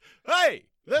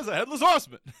There's a Headless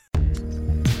Horseman.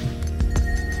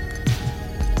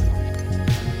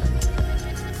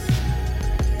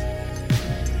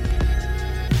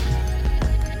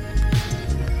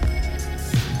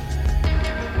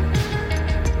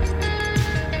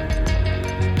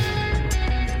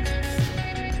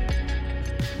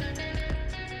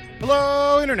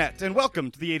 Hello, Internet, and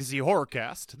welcome to the A to Z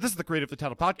Horrorcast. This is the Creative the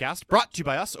Title podcast, brought to you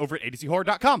by us over at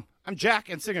AtoZHorror.com. I'm Jack,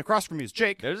 and sitting across from me is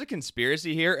Jake. There's a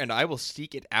conspiracy here, and I will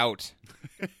seek it out.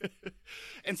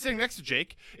 And sitting next to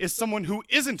Jake is someone who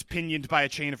isn't pinioned by a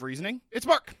chain of reasoning. It's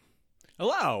Mark.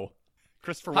 Hello.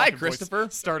 Christopher. Hi, Walken voice Christopher.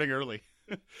 Starting early.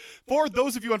 For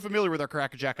those of you unfamiliar with our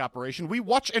Crackerjack operation, we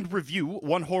watch and review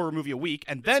one horror movie a week,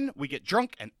 and then we get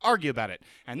drunk and argue about it.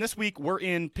 And this week, we're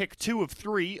in pick 2 of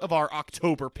 3 of our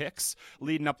October picks,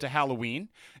 leading up to Halloween.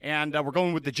 And we're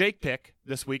going with the Jake pick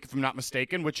this week, if I'm not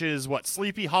mistaken, which is,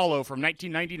 Sleepy Hollow from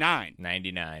 1999.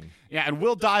 99. Yeah, and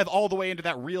we'll dive all the way into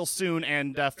that real soon,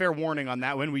 and fair warning on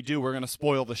that, when we do, we're going to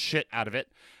spoil the shit out of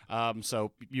it.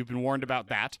 So you've been warned about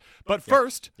that. But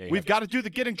first, we've got to do the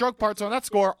getting drunk parts on that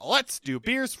score. Let's do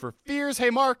beers for fears. Hey,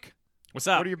 Mark. What's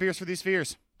up? What are your beers for these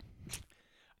fears?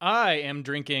 I am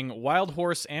drinking Wild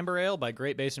Horse Amber Ale by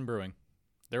Great Basin Brewing.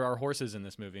 There are horses in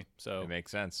this movie, so It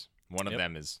makes sense. One of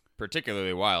them is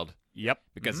particularly wild Yep.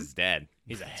 because it's dead.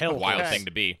 he's a It's a hell wild Okay. thing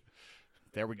to be.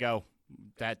 There we go.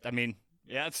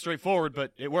 Yeah, it's straightforward,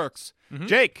 but it works.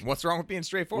 Jake, What's wrong with being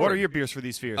straightforward? what are your beers for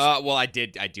these fears? Well, I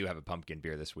do have a pumpkin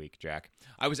beer this week, Jack.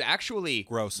 I was actually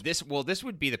Gross. This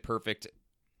would be the perfect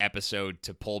episode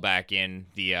to pull back in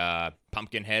the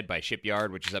Pumpkinhead by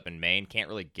Shipyard, which is up in Maine. Can't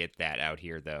really get that out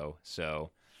here though.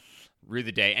 So, rue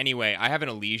the day. Anyway, I have an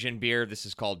Elysian beer. This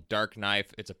is called Dark Knife.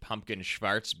 It's a pumpkin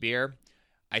Schwarz beer.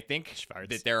 I think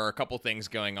that there are a couple things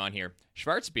going on here.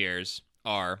 Schwarz beers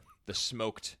are the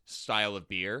smoked style of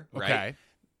beer, right? Okay.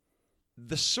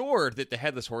 The sword that the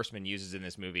Headless Horseman uses in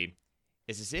this movie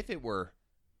is as if it were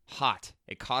hot.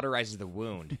 It cauterizes the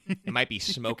wound. It might be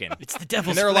smoking. It's the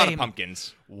devil's And there are a lot of flame.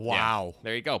 pumpkins. Wow. Yeah.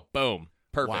 There you go. Boom.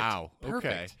 Perfect. Wow. Okay.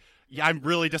 Perfect. Yeah, I'm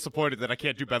really disappointed that I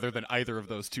can't do better than either of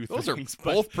those two Those are things.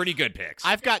 but- both pretty good picks.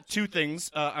 I've got two things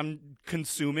I'm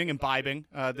consuming, imbibing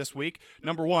this week.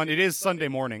 Number one, it is Sunday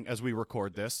morning as we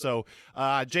record this. So,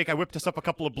 Jake, I whipped us up a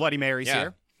couple of Bloody Marys Yeah,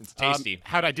 here. it's tasty.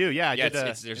 How'd I do? Yeah, I yeah, did,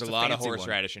 there's it's a lot of fancy one.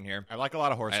 horseradish in here. I like a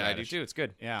lot of I horseradish. do too. It's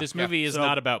good. Yeah. This movie is So-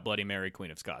 not about Bloody Mary,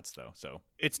 Queen of Scots, though. So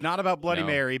It's not about Bloody No,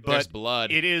 Mary, there's but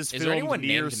blood. it is Is there filmed anyone near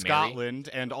named Mary? Scotland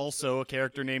and also a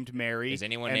character named Mary. Is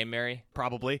anyone and- named Mary?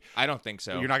 Probably. I don't think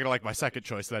so. You're not going to like my second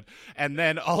choice then. And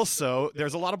then also,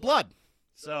 there's a lot of blood.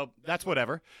 So that's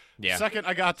whatever. Yeah. Second,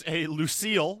 I got a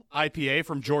Lucille IPA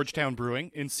from Georgetown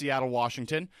Brewing in Seattle,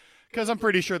 Washington. Because I'm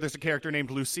pretty sure there's a character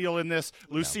named Lucille in this.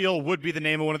 Lucille would be the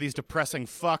name of one of these depressing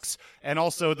fucks. And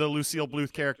also the Lucille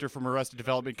Bluth character from Arrested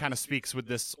Development kind of speaks with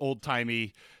this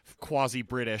old-timey,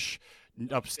 quasi-British,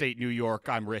 upstate New York,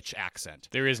 I'm rich accent.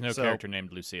 there is no So- character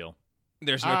named Lucille.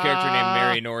 There's no character named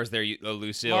Mary, nor is there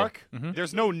Lucille. Mark,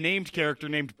 there's no named character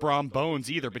named Brom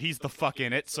Bones either, but he's the fuck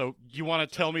in it. So you want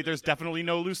to tell me there's definitely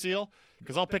no Lucille?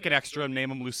 Because I'll pick an extra and name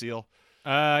him Lucille.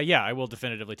 Yeah, I will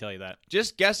definitively tell you that.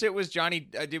 Just guess it was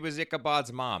it was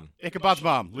Ichabod's mom. Ichabod's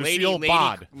mom, Lucille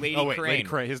Bod. Lady oh, wait, Crane. Lady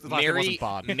Crane. His last name wasn't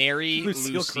Bod. Mary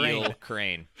Lucille Lucille Crane.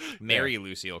 Crane. Mary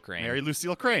Lucille Crane. Mary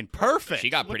Lucille Crane. Perfect. She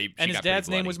got Look- pretty. And she his got pretty dad's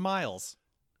name bloody. was Miles.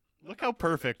 Look how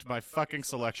perfect my fucking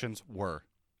selections were.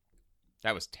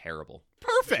 That was terrible.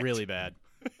 Perfect. Really bad.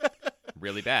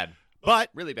 Really bad. But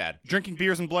Really bad. drinking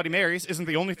beers and Bloody Marys isn't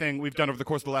the only thing we've done over the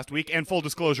course of the last week. And full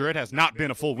disclosure, it has not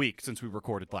been a full week since we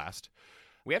recorded last.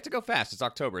 We have to go fast. It's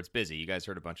October. It's busy. You guys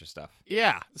heard a bunch of stuff.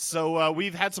 Yeah, so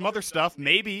we've had some other stuff.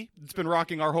 Maybe it's been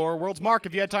rocking our horror worlds. Mark,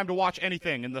 have you had time to watch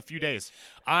anything in the few days?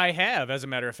 I have, as a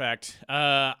matter of fact.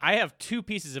 I have 2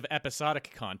 pieces of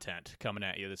episodic content coming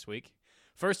at you this week.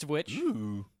 First of which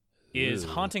is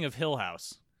Haunting of Hill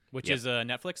House, which Yep. is a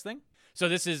Netflix thing. So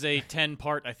this is a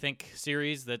 10-part, I think,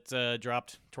 series that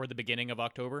dropped toward the beginning of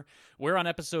October. We're on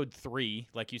episode 3.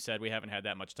 Like you said, we haven't had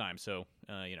that much time, so,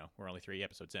 we're only 3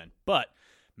 episodes in. But,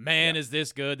 man, is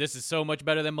this good. This is so much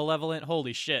better than Malevolent.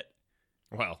 Holy shit.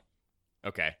 Well,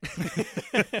 okay.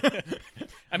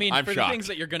 I mean, I'm for shocked. the things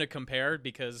that you're going to compare,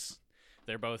 because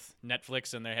they're both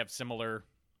Netflix and they have similar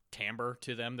timbre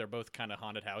to them. They're both kind of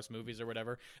haunted house movies or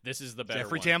whatever. This is the better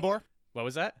Jeffrey one. Tambor? What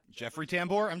was that? Jeffrey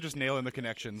Tambor? I'm just nailing the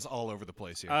connections all over the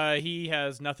place here. He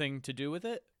has nothing to do with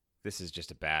it. This is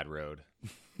just a bad road.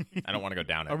 I don't want to go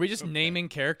down it. Are we just naming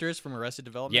characters from Arrested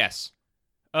Development? Yes.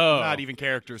 Oh. Not even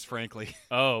characters, frankly.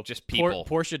 Oh. Just people.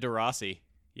 Portia de Rossi.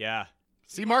 Yeah.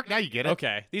 See, Mark, now you get it.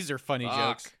 Okay. These are funny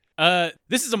Fuck. jokes.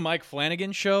 This is a Mike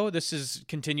Flanagan show. This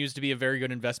continues to be a very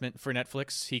good investment for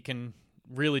Netflix. He can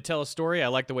really tell a story. I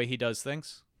like the way he does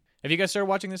things. Have you guys started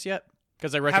watching this yet?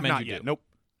 Because I Have recommend not you yet. do. Nope.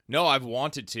 No, I've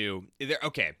wanted to.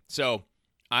 Okay, so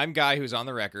I'm a guy who's on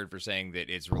the record for saying that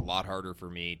it's a lot harder for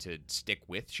me to stick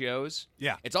with shows.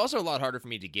 Yeah. It's also a lot harder for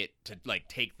me to get to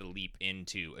take the leap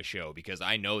into a show because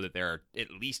I know that there are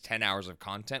at least 10 hours of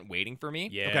content waiting for me.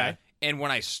 Yeah. Okay. And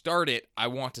when I start it, I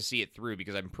want to see it through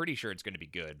because I'm pretty sure it's going to be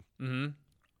good. Mm-hmm.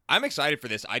 I'm excited for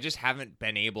this. I just haven't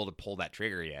been able to pull that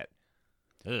trigger yet.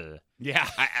 Ugh. Yeah.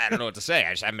 I don't know what to say.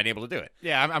 I just haven't been able to do it.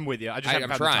 Yeah, I'm with you. I just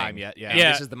haven't I'm found the trying. time yet. Yeah. And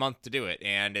Yeah. this is the month to do it,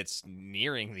 and it's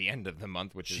nearing the end of the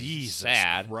month, which is Jesus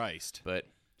sad. Christ. But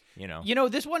you know,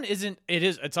 This one isn't.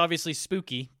 It's obviously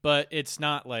spooky, but it's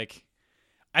not like.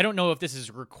 I don't know if this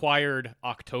is required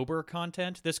October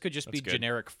content. This could just be That's good.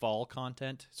 generic fall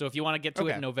content. So if you want to get to it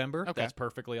Okay. in November, Okay. that's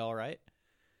perfectly all right.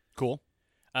 Cool.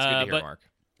 it's good to hear, but Mark.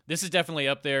 this is definitely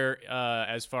up there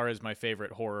as far as my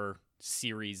favorite horror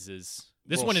series is.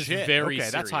 This Well, one is shit. very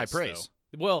Okay, that's high serious, praise.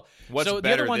 though. Well, What's so the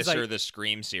better, other ones this I, or the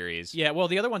Scream series? Yeah, well,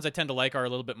 the other ones I tend to like are a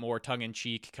little bit more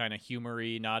tongue-in-cheek, kind of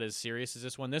humory, not as serious as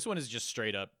this one. This one is just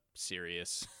straight up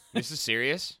serious. This is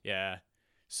serious. Yeah,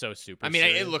 so super. I mean,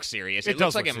 serious. it looks serious. It It,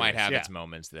 does looks like look it might serious, have yeah. its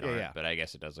moments that Yeah, aren't, yeah. but I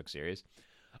guess it does look serious.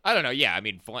 I don't know. Yeah, I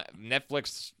mean,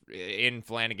 Netflix in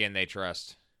Flanagan they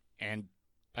trust. And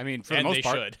I mean, for and the most they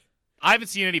part, should. I haven't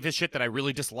seen any of his shit that I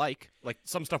really dislike. Like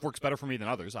some stuff works better for me than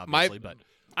others, obviously. But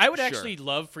I would Sure. actually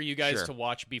love for you guys Sure. to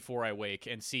watch Before I Wake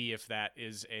and see if that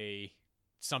is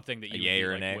something that A you yay would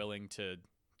or be a nay? willing to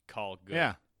call good.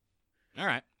 yeah, all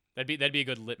right, that'd be a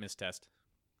good litmus test.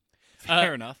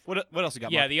 fair enough. What else you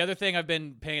got? Yeah, Mark? the other thing I've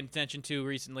been paying attention to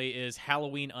recently is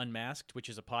Halloween Unmasked, which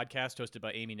is a podcast hosted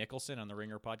by Amy Nicholson on the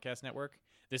Ringer Podcast Network.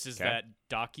 This is Okay. that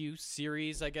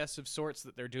docu-series, I guess, of sorts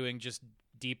that they're doing, just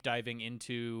deep diving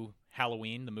into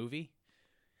Halloween, the movie.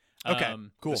 Okay,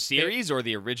 cool. The series or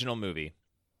the original movie?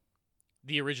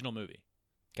 The original movie.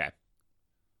 Okay.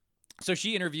 So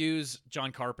she interviews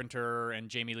John Carpenter and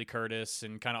Jamie Lee Curtis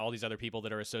and kind of all these other people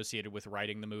that are associated with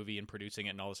writing the movie and producing it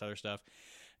and all this other stuff.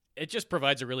 It just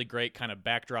provides a really great kind of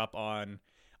backdrop on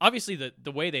obviously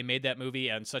the way they made that movie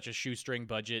and such a shoestring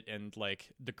budget and like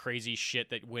the crazy shit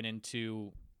that went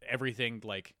into everything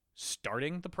like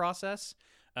starting the process.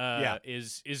 Yeah.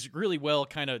 is really well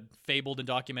kind of fabled and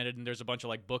documented, and there's a bunch of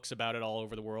like books about it all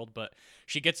over the world. But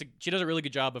she does a really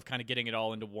good job of kind of getting it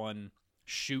all into one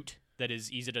shoot that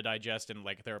is easy to digest, and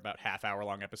like they're about half-hour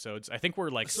long episodes. I think we're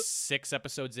like 6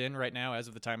 episodes in right now as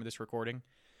of the time of this recording.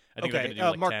 I think we're Okay, going to do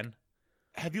like Mark, 10.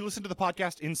 Have you listened to the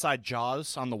podcast Inside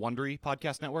Jaws on the Wondery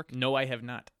Podcast Network? No, I have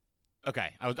not.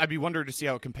 Okay, I'd be wondering to see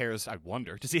how it compares. I'd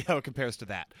wonder to see how it compares to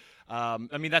that. I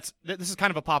mean, this is kind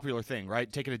of a popular thing,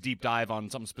 right? Taking a deep dive on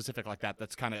something specific like that.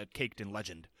 That's kind of caked in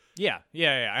legend. Yeah,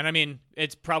 and I mean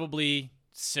it's probably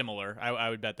similar. I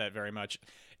would bet that very much.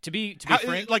 To be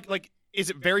frank, Like, is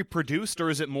it very produced or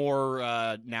is it more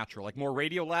natural, like more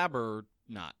Radiolab or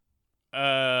not?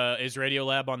 is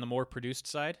Radiolab on the more produced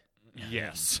side?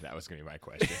 Yes. That was going to be my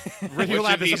question. Radiolab Which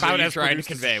of is these about are you as trying to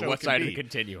produced as a convey? show What can side of be. the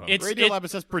continuum? Radiolab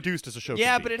is as produced as a show.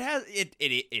 yeah, can but be. it has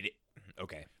it.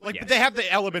 Okay, like yes. they have the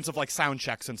elements of like sound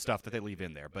checks and stuff that they leave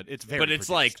in there, but it's very. But it's produced.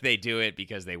 like they do it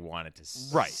because they want it to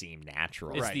Right. seem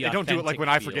natural. It's right. the They don't do it like when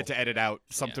I authentic forget feel. to edit out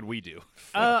something we do,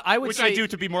 I would which say I do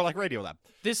to be more like Radiolab.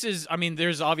 this is. I mean,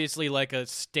 there's obviously like a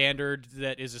standard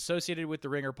that is associated with the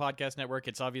Ringer Podcast Network.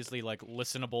 It's obviously like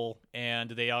listenable, and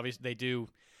they do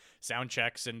sound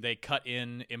checks and they cut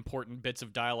in important bits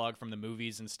of dialogue from the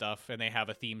movies and stuff, and they have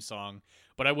a theme song.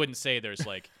 But I wouldn't say there's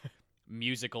like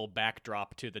musical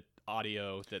backdrop to the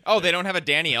audio. They don't have a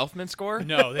Danny Elfman score?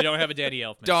 No, they don't have a Danny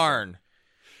Elfman. Darn.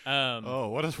 Oh,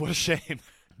 what a shame.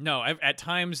 No, at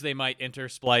times they might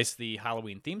intersplice the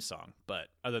Halloween theme song, but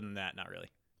other than that, not really.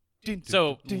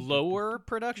 So lower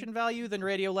production value than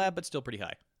Radiolab, but still pretty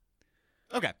high.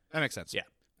 Okay, that makes sense.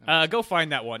 Yeah. Go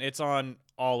find that one. It's on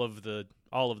all of the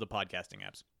podcasting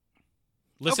apps.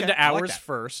 Listen Okay, to I like ours that.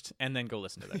 first, and then go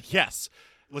listen to them. Yes.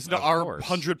 Listen to Of our course.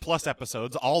 100+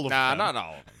 episodes, all of Nah, them. not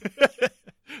all of them.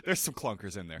 There's some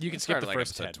clunkers in there. You can skip Started the like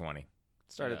first episode 10. 20.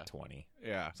 Started Yeah. at 20.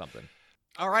 Yeah. Something.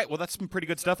 All right, well, that's some pretty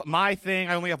good stuff. My thing,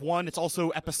 I only have one. It's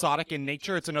also episodic in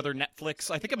nature. It's another Netflix.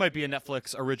 I think it might be a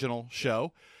Netflix original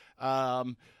show.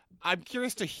 I'm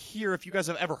curious to hear if you guys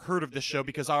have ever heard of this show,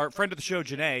 because our friend of the show,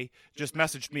 Janae, just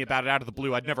messaged me about it out of the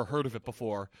blue. I'd never heard of it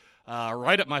before.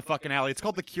 Right up my fucking alley. It's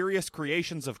called The Curious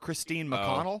Creations of Christine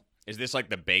McConnell. Is this like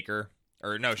the baker?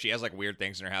 Or no, she has like weird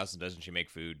things in her house, and doesn't she make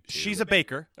food too? She's a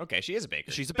baker. Okay, she is a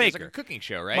baker. She's a It's like baker. a cooking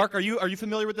show, right? Mark, are you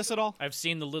familiar with this at all? I've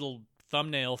seen the little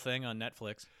thumbnail thing on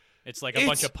Netflix. It's like a It's-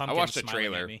 bunch of pumpkins watched the smiling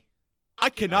trailer. at me. I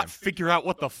cannot figure out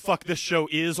what the fuck this show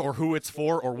is or who it's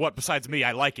for or what besides me.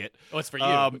 I like it. Oh, it's for you.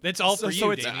 Um, it's all for so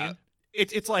you, it's, Damien.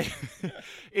 it's like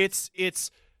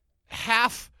it's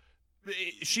half.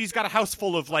 She's got a house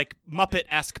full of like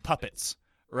Muppet-esque puppets,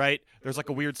 right? There's like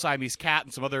a weird Siamese cat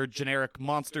and some other generic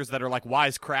monsters that are like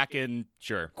wisecracking,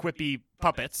 Sure. quippy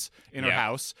puppets in her Yeah.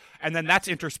 house, and then that's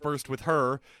interspersed with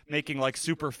her making like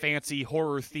super fancy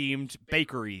horror-themed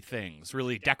bakery things,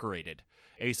 really decorated,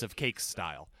 Ace of Cakes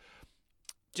style.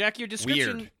 Jack, your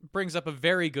description Weird. brings up a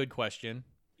very good question.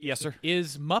 Yes, sir.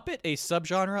 Is Muppet a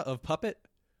subgenre of puppet?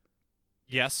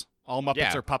 Yes. All Muppets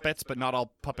Yeah. are puppets, but not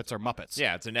all puppets are Muppets.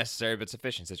 Yeah, it's a necessary but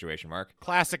sufficient situation, Mark.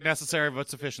 Classic, necessary, but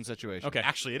sufficient situation. Okay.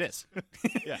 Actually, it is.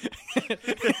 Yeah.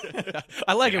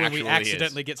 I like It it when we actually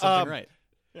accidentally get something right.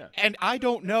 And I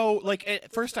don't know, like,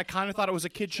 at first I kind of thought it was a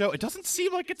kid show. It doesn't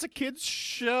seem like it's a kid's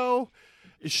show.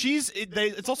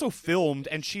 It's also filmed,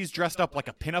 and she's dressed up like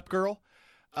a pinup girl,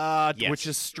 Yes. which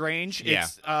is strange. Yeah.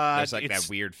 It's, There's like it's, that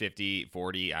weird 50,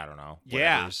 40, I don't know.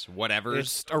 Yeah. Whatever's.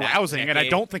 It's that arousing, and I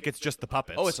decade. don't think it's just the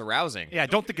puppets. Oh, it's arousing. Yeah, I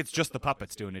don't think it's just the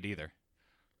puppets doing it either.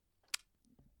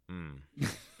 I'm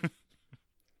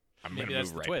Maybe gonna that's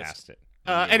move the right twist. past it.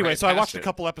 Anyway, Right so I past watched a it.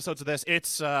 couple episodes of this.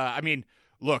 It's, I mean,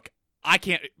 look, I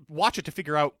can't watch it to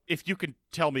figure out if you can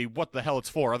tell me what the hell it's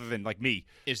for, other than like me.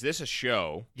 Is this a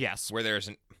show Yes. where there's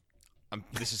an?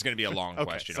 This is going to be a long Okay,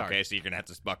 question. sorry. Okay, so you're going to have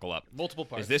to buckle up. Multiple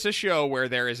parts. Is this a show where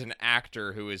there is an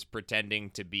actor who is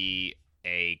pretending to be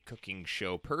a cooking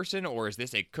show person, or is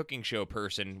this a cooking show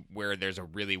person where there's a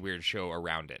really weird show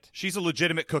around it? She's a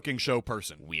legitimate cooking show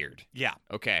person. Weird. Yeah.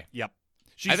 Okay. Yep.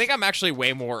 I think I'm actually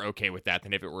way more okay with that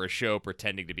than if it were a show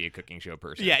pretending to be a cooking show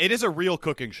person. Yeah, it is a real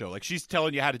cooking show. Like, she's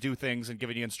telling you how to do things and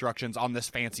giving you instructions on this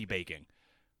fancy baking.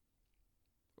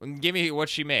 Give me what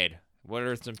she made. What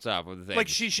are some stuff? What are the things? Like,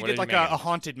 she What did you like making? a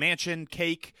haunted mansion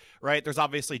cake, right? There's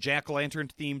obviously jack-o'-lantern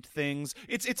themed things.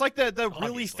 It's like the really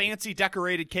Obviously. fancy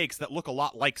decorated cakes that look a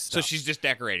lot like So stuff. she's just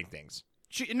decorating things.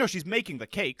 she's making the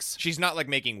cakes. She's not like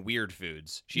making weird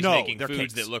foods. She's No, making they're foods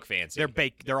cakes. that look fancy. They're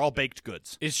baked. They're all baked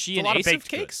goods. Is she It's a an lot of ace of baked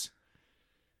cakes?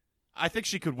 I think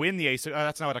she could win the Ace.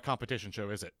 That's not a competition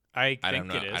show, is it? I I think don't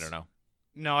know. it is. I don't know.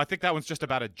 No, I think that one's just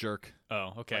about a jerk.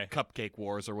 Oh, okay. Like Cupcake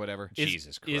Wars or whatever.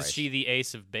 Jesus Christ. Is she the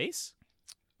ace of base?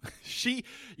 She,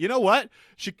 you know what?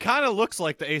 She kind of looks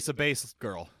like the Ace of Base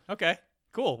girl. Okay,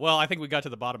 cool. Well, I think we got to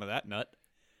the bottom of that nut.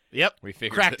 Yep. We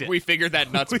figured Cracked it. We figured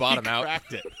that nuts We bottom out.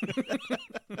 cracked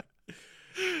it.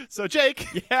 So, Jake,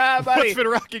 Yeah, what's been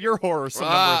rocking your horror some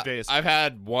number of days? I've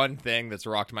had one thing that's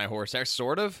rocked my horse.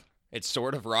 Sort of. It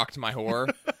sort of rocked my horror.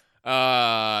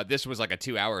 This was like a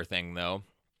 2-hour thing though.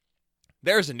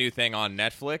 There's a new thing on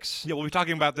Netflix. Yeah, we'll be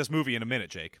talking about this movie in a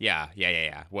minute, Jake. Yeah.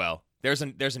 Well, there's a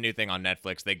new thing on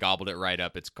Netflix. They gobbled it right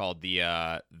up. It's called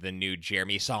the new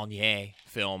Jeremy Saulnier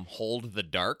film, Hold the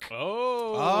Dark.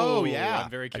 Oh, yeah. I'm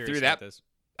very I curious threw about that- this.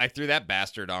 I threw that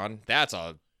bastard on. That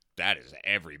is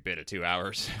every bit of 2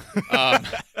 hours.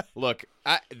 Look,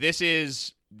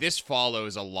 this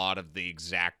follows a lot of the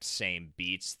exact same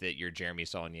beats that your Jeremy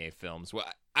Saulnier films. Well,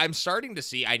 I'm starting to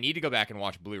see. I need to go back and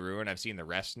watch Blue Ruin. I've seen the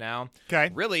rest now.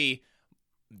 Okay. Really,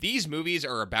 these movies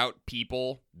are about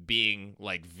people being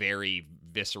like very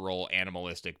visceral,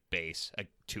 animalistic base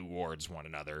towards one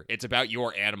another. It's about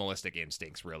your animalistic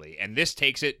instincts, really, and this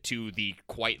takes it to the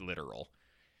quite literal.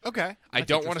 Okay. I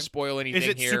don't want to spoil anything Is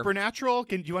it here. supernatural?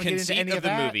 Do you want to get into any of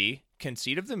that?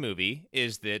 Conceit of the movie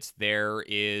is that there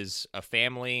is a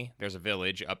family, there's a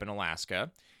village up in Alaska,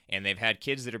 and they've had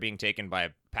kids that are being taken by a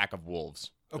pack of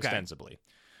wolves, Okay. ostensibly.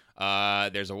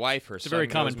 There's a wife, her It's a son very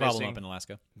common goes problem missing. up in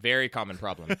Alaska. Very common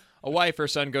problem. A wife, her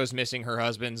son goes missing, her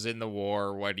husband's in the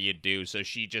war. What do you do? So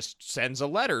she just sends a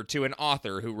letter to an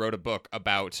author who wrote a book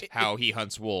about how he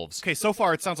hunts wolves. Okay, so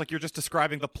far it sounds like you're just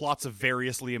describing the plots of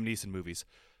various Liam Neeson movies.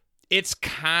 It's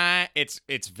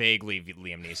vaguely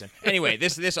Liam Neeson. Anyway,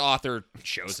 this author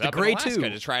shows up in Grey Alaska Two.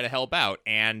 to try to help out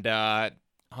and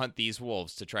hunt these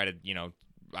wolves to try to,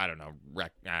 I don't know,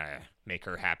 make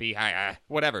her happy.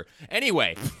 Whatever.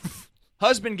 Anyway,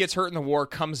 husband gets hurt in the war,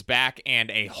 comes back,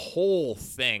 and a whole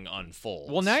thing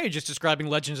unfolds. Well, now you're just describing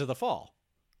Legends of the Fall.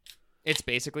 It's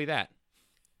basically that.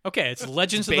 Okay, it's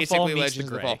Legends of the Fall Basically, meets Legends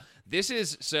the of Grey. the Fall. This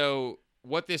is so.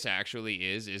 What this actually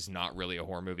is not really a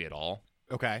horror movie at all.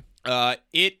 Okay.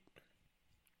 It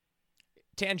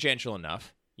tangential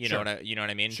enough. You Sure. know what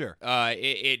I mean? Sure.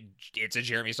 It's a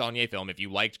Jeremy Saulnier film. If you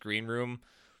liked Green Room,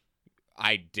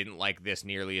 I didn't like this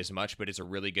nearly as much, but it's a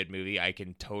really good movie. I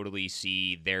can totally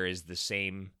see there is the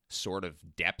same sort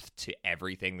of depth to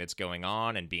everything that's going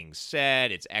on and being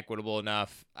said. It's equitable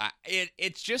enough.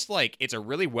 It's just like it's a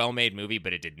really well-made movie,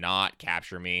 but it did not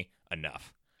capture me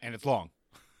enough. And it's long.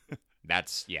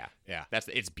 That's Yeah.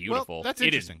 it's beautiful. Well, that's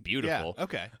It is interesting. beautiful. Yeah,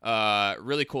 okay.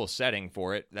 Really cool setting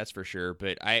for it, that's for sure.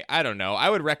 But I don't know. I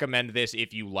would recommend this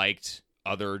if you liked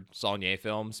other Saulnier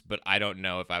films, but I don't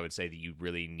know if I would say that you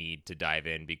really need to dive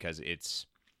in because it's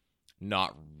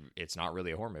not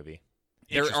really a horror movie.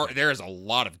 There is a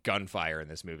lot of gunfire in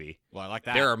this movie. Well, I like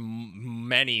that. There are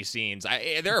many scenes.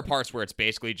 There are parts where it's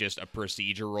basically just a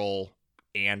procedural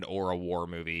and or a war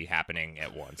movie happening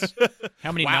at once.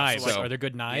 How many Wow, knives? so- Are there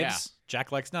good knives? Yeah.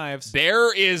 Jack likes knives.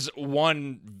 There is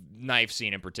one knife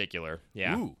scene in particular.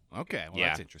 Yeah. Ooh, okay. Well, Yeah.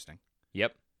 that's interesting.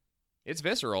 Yep. It's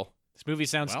visceral. This movie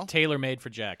sounds Well- tailor-made for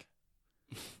Jack.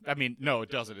 I mean, no, it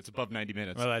doesn't. It's above 90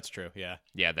 minutes. Well, that's true. Yeah.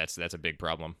 Yeah, that's a big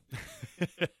problem.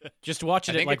 Just watch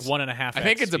it I at think like it's- 1.5. I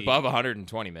think it's speed. above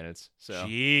 120 minutes. So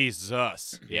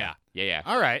Jesus. Yeah. yeah.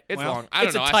 All right. It's well, long. I don't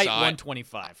It's know. a I tight saw it.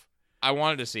 125. I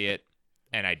wanted to see it,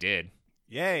 and I did.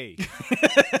 Yay.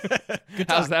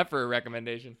 How's that for a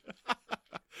recommendation?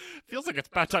 Feels like it's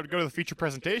about time to go to the feature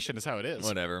presentation is how it is.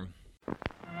 Whatever.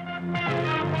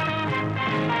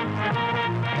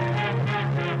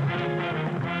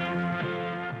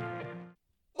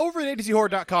 Over at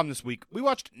ATZHorror.com this week, we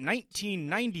watched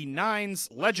 1999's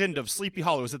Legend of Sleepy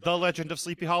Hollow. Is it The Legend of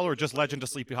Sleepy Hollow or just Legend of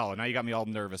Sleepy Hollow? Now you got me all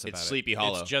nervous about It's it. Sleepy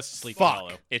Hollow. It's just Sleepy Fuck.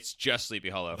 Hollow. It's just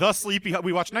Sleepy Hollow. The Sleepy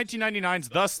We watched 1999's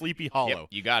The Sleepy Hollow. Yep,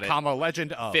 you got it. Comma,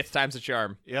 Legend of. Fifth time's a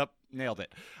charm. Yep, nailed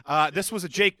it. This was a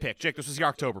Jake pick. Jake, this was your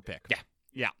October pick.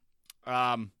 Yeah.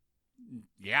 Yeah.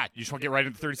 Yeah, you just want to get right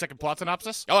into the 30-second plot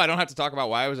synopsis? Oh, I don't have to talk about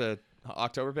why it was a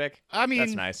October pick? I mean,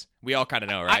 That's nice. We all kind of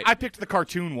know, right? I picked the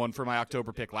cartoon one for my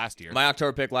October pick last year. My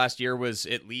October pick last year was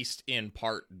at least in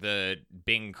part the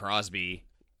Bing Crosby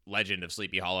Legend of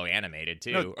Sleepy Hollow animated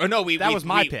too. No, Or no, that was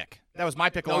my pick. That was my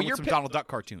pick No, along your with some pick- Donald Duck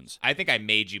cartoons. I think I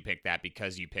made you pick that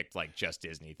because you picked like just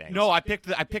Disney things. No, I picked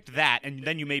that, and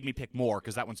then you made me pick more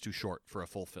because that one's too short for a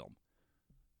full film.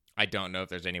 I don't know if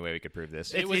there's any way we could prove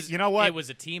this. It was- you know what? It was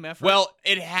a team effort. Well,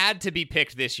 it had to be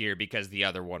picked this year because the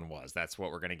other one was. That's what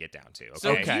we're going to get down to. Okay.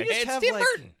 So Okay. do you just It's have Tim like,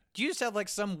 Burton. do you just have like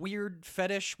some weird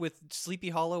fetish with Sleepy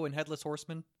Hollow and Headless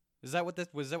Horseman? Is that what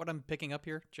I'm picking up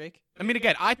here, Jake? I mean,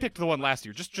 again, I picked the one last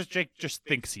year. Just Jake just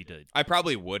thinks he did. I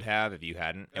probably would have if you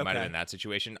hadn't. It might have Okay. been that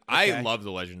situation. Okay. I love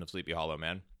The Legend of Sleepy Hollow,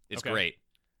 man. It's Okay. great.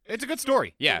 It's a good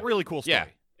story. Yeah. It's a really cool story.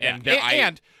 Yeah. And Yeah. I-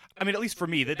 And I mean, at least for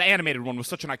me, the animated one was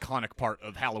such an iconic part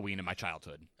of Halloween in my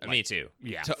childhood. Me too.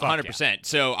 Yeah, To fuck 100%.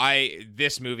 So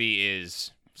this movie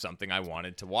is something I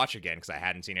wanted to watch again because I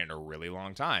hadn't seen it in a really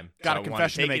long time. Got So a I wanted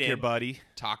confession to take make it here, in, buddy.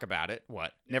 Talk about it.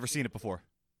 What? Never seen it before.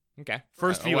 Okay.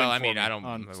 First viewing Well, I for mean, me I don't.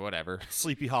 on Whatever.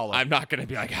 Sleepy Hollow. I'm not gonna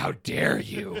be like, how dare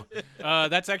you?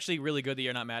 That's actually really good that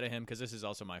you're not mad at him because this is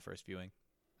also my first viewing.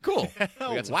 Cool. Oh,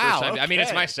 We got some wow, first time- I mean, it's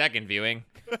okay. my second viewing,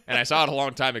 and I saw it a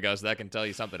long time ago, so that can tell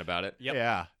you something about it. Yep.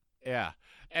 Yeah. Yeah.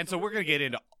 And so we're going to get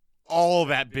into all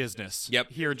that business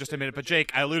Yep. here in just a minute. But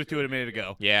Jake, I alluded to it a minute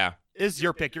ago. Yeah. Is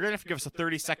your pick. You're going to have to give us a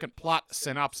 30-second plot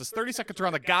synopsis. 30 seconds are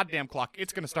on the goddamn clock.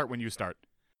 It's going to start when you start.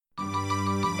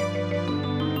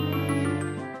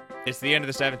 It's the end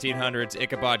of the 1700s.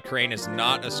 Ichabod Crane is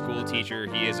not a school teacher.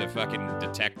 He is a fucking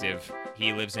detective.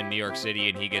 He lives in New York City,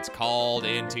 and he gets called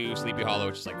into Sleepy Hollow,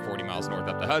 which is like 40 miles north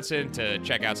up the Hudson, to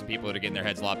check out some people that are getting their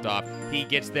heads lopped off. He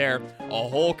gets there. A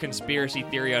whole conspiracy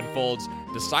theory unfolds.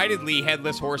 Decidedly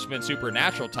Headless Horseman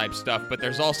supernatural type stuff, but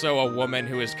there's also a woman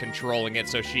who is controlling it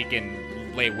so she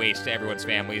can lay waste to everyone's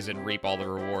families and reap all the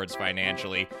rewards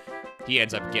financially. He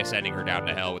ends up sending her down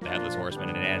to hell with the Headless Horseman,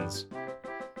 and it ends.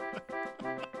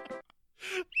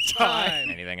 Time.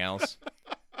 Anything else?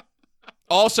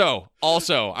 Also,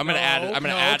 I'm gonna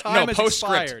add time has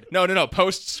postscript. expired. No,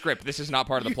 postscript. This is not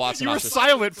part of the plot You were synopsis.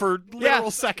 silent for literal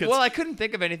seconds. Well, I couldn't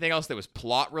think of anything else that was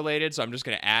plot related, so I'm just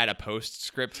gonna add a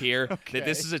postscript here Okay. that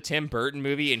this is a Tim Burton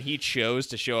movie, and he chose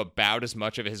to show about as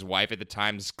much of his wife at the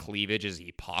time's cleavage as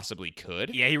he possibly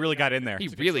could. yeah, he really got in there. He a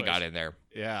good really choice. got in there.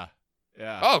 Yeah.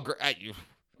 Yeah. Oh, great.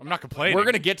 I'm not complaining. We're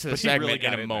gonna get to the but he really segment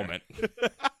got in a in there. moment.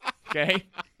 Okay.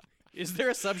 Is there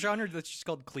a subgenre that's just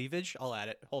called cleavage? I'll add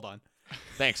it. Hold on.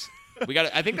 Thanks. We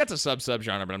got. I think that's a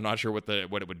subgenre, but I'm not sure what it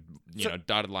would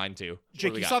dotted line to. What do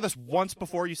Jake, we you got? saw this once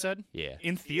before, you said? Yeah.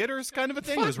 In theaters kind of a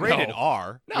thing? Fuck It was rated no.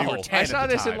 R. No, We were 10 I at saw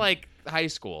the this in time. like high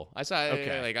school. I saw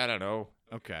Okay. like I don't know,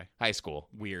 Okay. high school.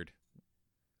 Weird.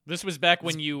 This was back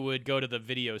when you would go to the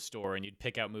video store and you'd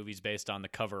pick out movies based on the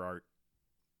cover art.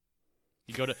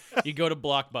 You go to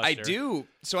Blockbuster. I do.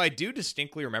 So I do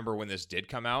distinctly remember when this did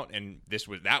come out, and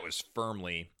that was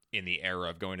firmly in the era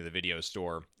of going to the video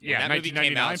store. Yeah, when that movie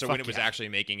came 1999, out. So when fuck it was yeah. actually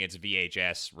making its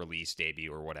VHS release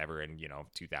debut or whatever in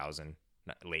 2000,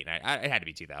 late night. It had to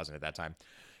be 2000 at that time.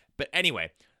 But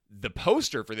anyway, the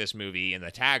poster for this movie and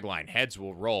the tagline, "Heads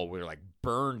will roll," were like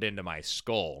burned into my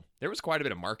skull. There was quite a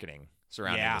bit of marketing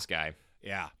surrounding this guy.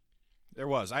 Yeah, there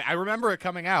was. I remember it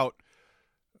coming out.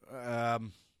 Well,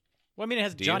 I mean, it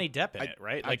has Johnny Depp in it,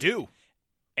 right? I do.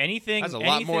 Anything. That's a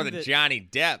lot more than Johnny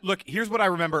Depp. Look, here's what I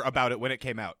remember about it when it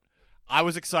came out. I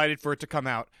was excited for it to come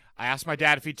out. I asked my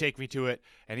dad if he'd take me to it,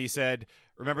 and he said,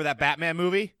 "Remember that Batman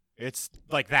movie? It's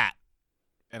like that."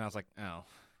 And I was like, "Oh."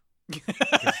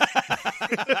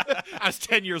 I was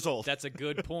 10 years old. That's a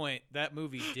good point. That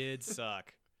movie did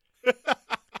suck.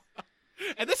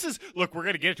 And this is, look, we're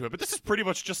going to get into it, but this is pretty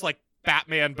much just like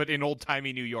Batman, but in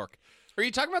old-timey New York. Are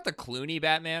you talking about the Clooney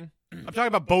Batman? I'm talking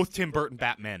about both Tim Burton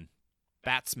Batmen.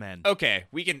 Batsmen. Okay,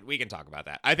 we can talk about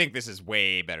that. I think this is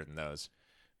way better than those.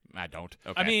 I don't.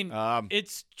 Okay. I mean,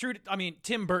 it's true. I mean,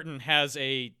 Tim Burton has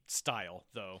a style,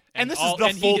 though, And this is the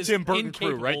full Tim Burton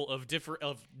crew, right? Of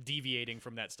deviating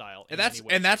from that style, And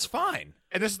that's fine.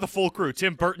 And this is the full crew.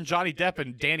 Tim Burton, Johnny Depp,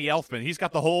 and Danny Elfman. He's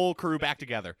got the whole crew back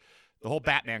together. The whole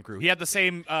Batman crew. He had the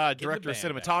same director of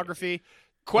cinematography.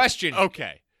 Question.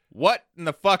 Okay. What in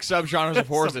the fuck subgenres of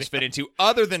horror does this fit into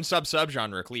other than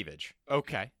subgenre cleavage?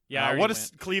 Okay. Yeah, what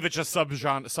is cleavage a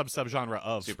subgenre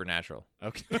of? Supernatural.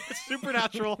 Okay.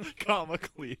 Supernatural,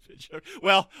 cleavage.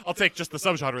 Well, I'll take just the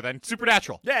subgenre then.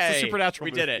 Supernatural. Yay! It's a supernatural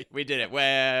We movie. did it. We did it.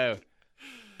 Whoa.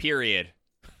 Period.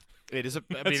 It is a.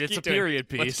 I Let's mean, it's keep a doing it. period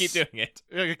piece. Let's keep doing it.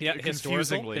 Yeah,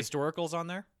 Confusingly. historicals on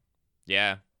there.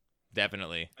 Yeah,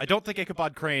 definitely. I don't think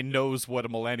Ichabod Crane knows what a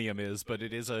millennium is, but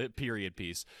it is a period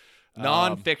piece.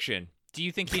 Non-fiction. Do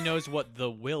you think he knows what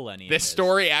the Willennium This is?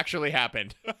 story actually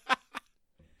happened.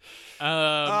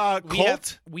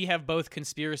 Cult? We have both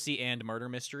conspiracy and murder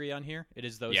mystery on here. It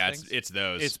is those Yeah, things. it's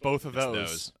those. It's both of It's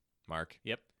those. Mark.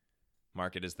 Yep.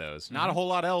 Mark, it is those. Not a whole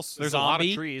lot else. There's a lot of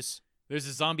Zombie? trees. There's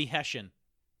a zombie Hessian.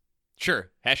 Sure.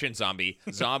 Hessian zombie.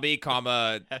 Zombie,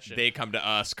 comma, Hessian. they come to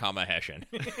us, comma, Hessian.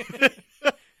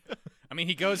 I mean,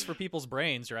 he goes for people's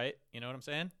brains, right? You know what I'm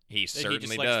saying? He He certainly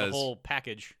just likes does. the whole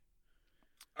package.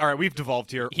 All right, we've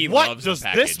devolved here. He what loves the does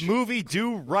package. this movie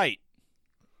do right?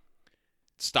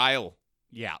 Style.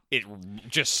 Yeah. It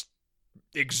just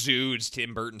exudes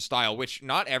Tim Burton style, which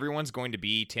not everyone's going to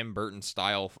be Tim Burton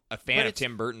style, a fan But of it's-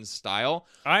 Tim Burton's style,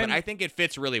 I'm- but I think it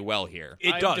fits really well here.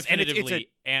 It I'm does. And it's definitively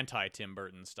a anti-Tim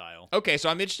Burton style. Okay, so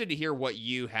I'm interested to hear what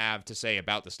you have to say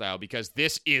about the style because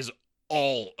this is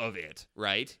all of it,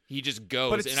 right? He just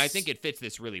goes, and I think it fits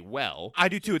this really well. I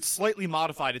do too. It's slightly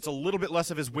modified. It's a little bit less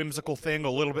of his whimsical thing,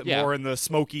 a little bit Yeah. more in the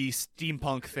smoky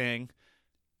steampunk thing.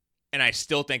 And I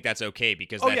still think that's okay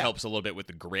because Oh, that yeah. helps a little bit with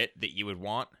the grit that you would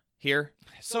want here.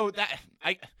 So that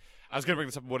I was going to bring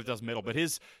this up what it does middle, but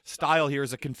his style here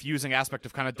is a confusing aspect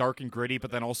of kind of dark and gritty,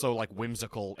 but then also like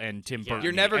whimsical and Tim Burton.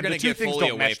 You're never going to get things fully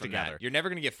don't away mesh from together. that. You're never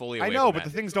going to get fully away I know, from but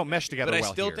that. the things don't mesh together. But I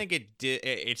well still here. think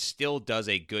it still does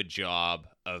a good job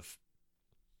of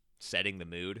setting the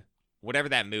mood. Whatever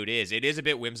that mood is. It is a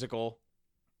bit whimsical,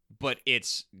 but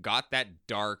it's got that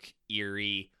dark,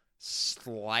 eerie,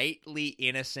 slightly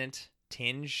innocent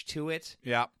tinge to it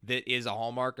Yeah. that is a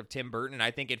hallmark of Tim Burton, and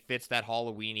I think it fits that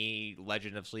Halloween-y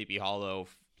Legend of Sleepy Hollow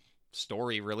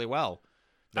story really well.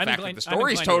 The I'm fact inclined- that the I'm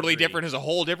story's inclined to totally agree. different is a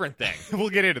whole different thing. We'll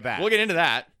get into that. We'll get into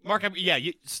that. Mark,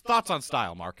 thoughts on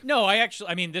style, Mark? No, I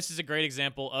mean, this is a great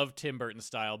example of Tim Burton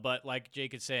style, but like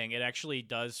Jake is saying, it actually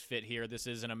does fit here. This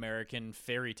is an American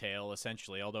fairy tale,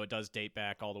 essentially, although it does date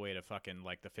back all the way to fucking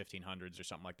like the 1500s or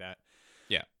something like that.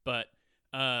 Yeah. But,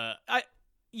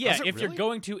 Does it if you're really?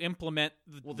 going to implement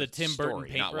Well, the the Tim Burton story,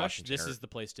 not paintbrush, Washington this Irving. is the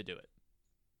place to do it.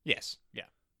 Yes. Yeah.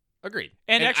 Agreed.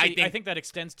 And actually, I think that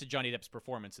extends to Johnny Depp's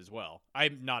performance as well.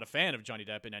 I'm not a fan of Johnny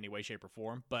Depp in any way, shape, or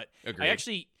form, but Agreed. I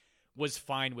actually was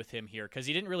fine with him here because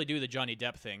he didn't really do the Johnny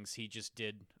Depp things. He just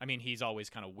did. I mean, he's always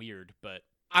kind of weird, but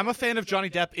I'm a fan of Johnny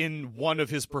Depp in one of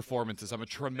his performances. I'm a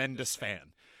tremendous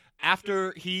fan.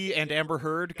 After he and Amber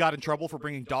Heard got in trouble for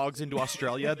bringing dogs into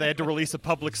Australia, they had to release a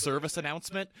public service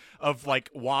announcement of like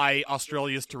why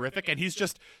Australia is terrific, and he's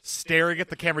just staring at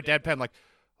the camera deadpan like,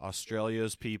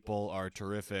 Australia's people are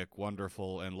terrific,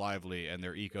 wonderful, and lively, and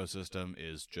their ecosystem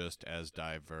is just as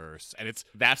diverse. And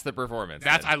That's the performance.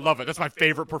 I love it. That's my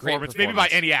favorite performance, maybe by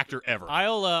performance. any actor ever.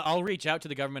 I'll reach out to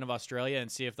the government of Australia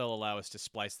and see if they'll allow us to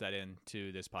splice that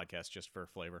into this podcast just for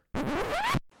flavor.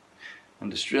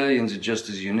 And Australians are just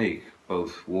as unique,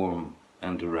 both warm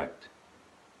and direct.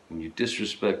 When you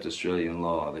disrespect Australian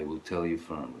law, they will tell you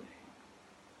firmly.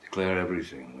 Declare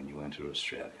everything when you enter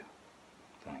Australia.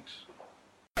 Thanks.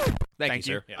 Thank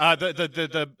you,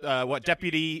 sir. What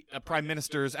deputy prime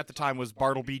ministers at the time was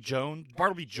Bartleby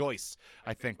Joyce,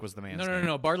 I think was the man's name.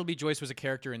 No. Bartleby Joyce was a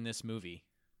character in this movie.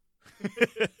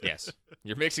 Yes,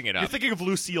 you're mixing it You're up. thinking of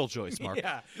Lucille Joyce, Mark.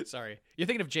 Yeah, sorry. You're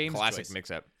thinking of James Classic Joyce.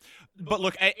 mix-up. But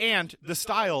look, and the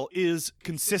style is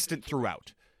consistent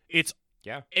throughout. It's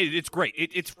great.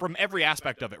 It's from every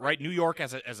aspect of it, right? New York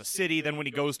as a city. Then when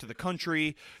he goes to the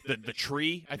country, the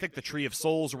tree. I think the Tree of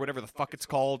Souls or whatever the fuck it's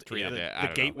called. Tree of the I don't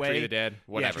know. Gateway. Tree of the Dead.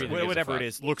 Whatever. Yeah, whatever it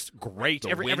is, looks great. The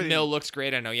Everything. windmill looks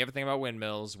great. I know you have a thing about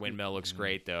windmills. Windmill looks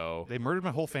great, though. They murdered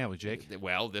my whole family, Jake.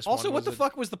 Well, this Also, one what was the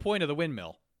fuck was the point of the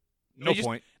windmill? No just-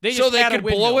 point. They so just they had a could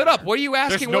blow windmill it up. there. What are you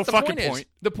asking? no what the fucking point point. is?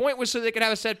 The point was so they could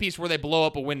have a set piece where they blow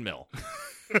up a windmill.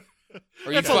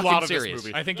 Are you That's a fucking lot of serious? this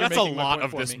movie. I think you're that's a making my lot point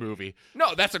of for this me. movie.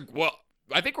 No,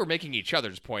 I think we're making each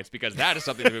other's points because that is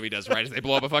something the movie does right. Is they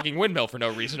blow up a fucking windmill for no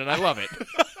reason, and I love it.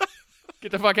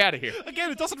 Get the fuck out of here. Again,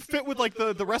 it doesn't fit with like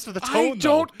the rest of the tone. I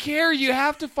don't care. You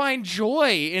have to find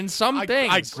joy in some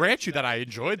things. I grant you that I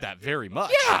enjoyed that very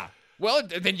much. Yeah. Well,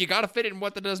 then you got to fit it in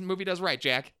what the movie does right,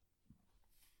 Jack.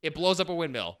 It blows up a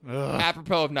windmill. Ugh.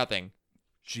 Apropos of nothing.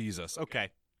 Jesus. Okay.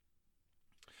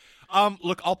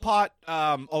 Look, I'll pot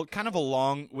kind of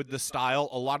along with the style.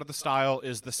 A lot of the style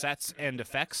is the sets and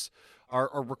effects are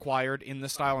required in the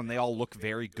style, and they all look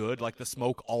very good. Like the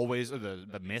smoke always, or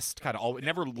the mist kind of it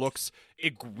never looks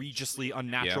egregiously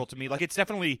unnatural to me. Like it's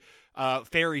definitely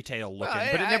fairy tale looking,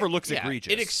 but it never looks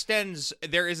egregious. It extends.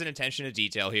 There is an attention to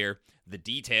detail here. The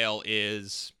detail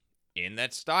is in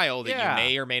that style that Yeah. you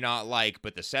may or may not like,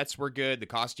 but the sets were good. The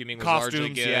costuming was Costumes,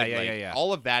 largely good. yeah.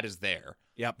 All of that is there.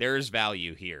 Yep. There is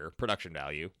value here, production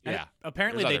value. And Yeah.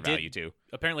 apparently There's they other value did. too,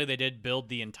 Apparently they did build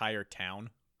the entire town,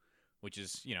 which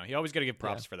is you always got to give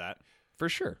props for that. for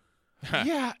sure.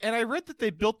 Yeah, and I read that they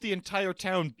built the entire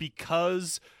town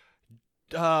because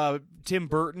Tim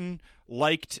Burton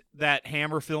liked that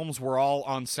Hammer films were all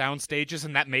on sound stages,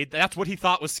 and that's what he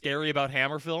thought was scary about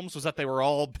Hammer films was that they were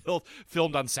all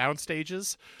filmed on sound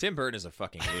stages. Tim Burton is a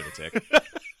fucking lunatic.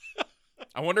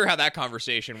 I wonder how that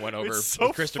conversation went over It's so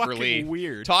with Christopher fucking Lee.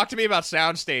 weird. Talk to me about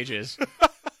sound stages.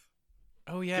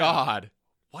 Oh yeah. God.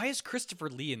 Why is Christopher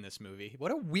Lee in this movie?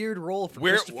 What a weird role for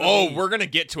We're Christopher Lee. we're gonna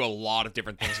get to a lot of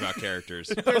different things about characters.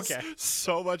 There's Okay.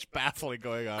 so much baffling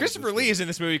going on. in Christopher this Lee movie. is in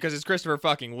this movie because it's Christopher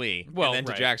fucking Lee. Well, and then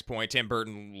to right. Jack's point, Tim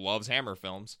Burton loves Hammer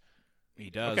films. He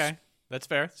does. Okay, that's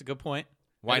fair. That's a good point.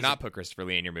 Why That is not put Christopher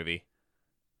Lee in your movie?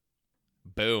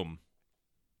 Boom.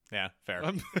 Yeah, fair.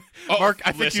 Mark,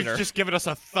 I think listener. you've just given us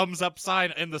a thumbs up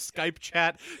sign in the Skype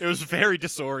chat. It was very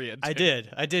disorienting.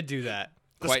 I did do that.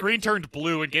 The Quite- screen turned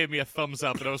blue and gave me a thumbs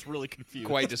up, and I was really confused.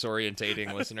 Quite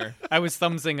disorientating, listener. I was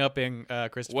thumbsing up in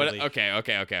Christopher What? Lee. Okay.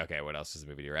 What else does the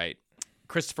movie do right?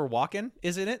 Christopher Walken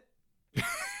is in it.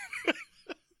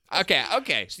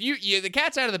 Okay. So you the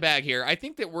cat's out of the bag here. I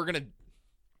think that we're gonna.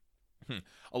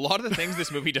 A lot of the things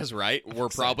this movie does right, we're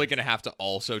probably gonna have to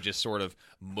also just sort of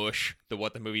mush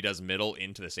what the movie does middle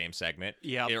into the same segment.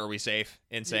 Yeah. Are we safe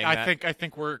in saying I that?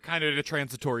 think we're kind of in a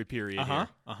transitory period here.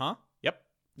 Yep.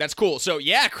 That's cool. So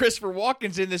yeah, Christopher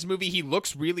Walken's in this movie. He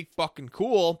looks really fucking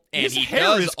cool, and His he hair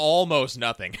does is- almost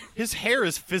nothing. His hair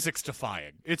is physics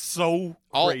defying. It's so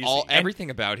crazy. And Everything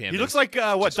about him. He looks is like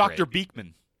what just Dr. great.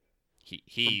 Beekman.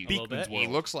 He A little bit. he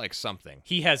looks like something,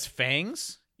 He has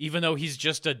fangs, even though he's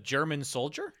just a German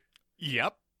soldier.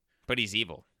 Yep. but he's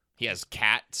evil. He has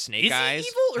cat snake Is eyes. he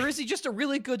evil, or is he just a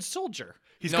really good soldier?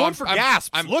 He's No, going I'm- for I'm-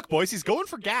 gasps. I'm- Look, boys, he's going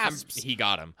for gasps. He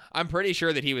got him. I'm pretty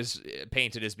sure that he was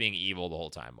painted as being evil the whole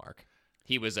time, Mark.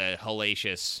 He was a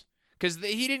hellacious... Because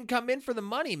he didn't come in for the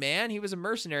money, man. He was a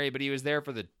mercenary, but he was there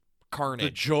for the carnage.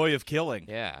 The joy of killing.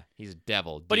 Yeah, he's a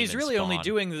devil. But he's demon really only spawn.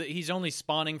 doing. He's only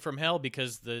spawning from hell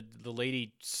because the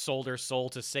lady sold her soul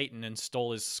to Satan and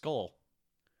stole his skull.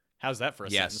 How's that for a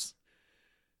Yes.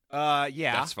 sentence?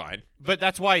 Yeah. That's fine. But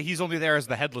that's why he's only there as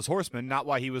the Headless Horseman, not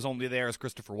why he was only there as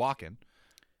Christopher Walken.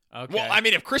 Okay. Well, I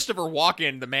mean, if Christopher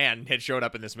Walken, the man, had showed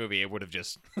up in this movie, it would have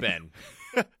just been...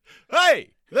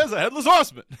 Hey, there's a Headless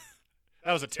Horseman.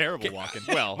 That was a terrible Walken.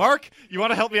 well- Mark, you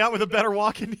want to help me out with a better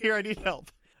Walken here? I need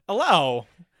help. Hello.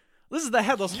 This is the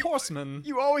Headless Horseman.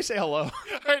 You always say hello.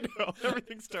 I know.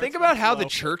 Everything starts Think about how slow. the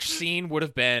church scene would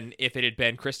have been if it had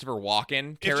been Christopher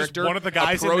Walken just character one of the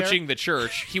guys in there? approaching the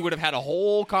church. He would have had a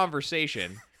whole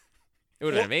conversation. It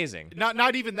would have been amazing.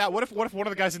 Not even that. What if one of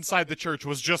the guys inside the church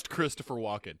was just Christopher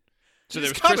Walken? So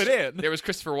He's there was coming in. There was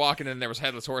Christopher Walken, and there was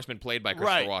Headless Horseman played by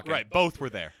Christopher Walken. Right. Both were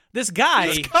there. This guy,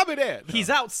 He's coming in. he's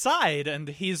outside and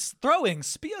he's throwing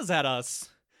spears at us.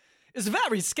 It's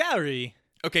very scary.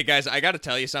 Okay, guys, I got to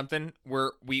tell you something.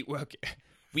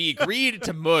 We agreed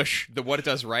to mush the what it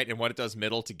does right and what it does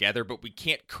middle together, but we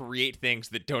can't create things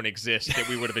that don't exist that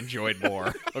we would have enjoyed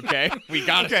more. Okay, we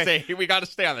gotta Okay.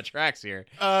 stay on the tracks here.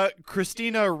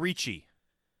 Christina Ricci.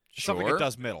 Something Sure. that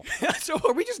does middle. So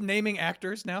are we just naming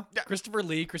actors now? Christopher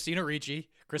Lee, Christina Ricci,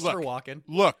 Christopher Walken.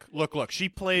 Look. She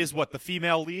plays what, the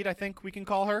female lead, I think we can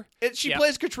call her? She Yep.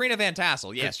 plays Katrina Van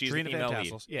Tassel. Yes, Katrina she's the female Van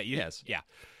lead. Tassel. Yeah, Yes. Yeah.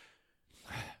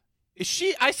 Is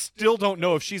she? I still don't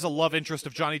know if she's a love interest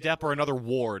of Johnny Depp or another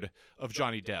ward of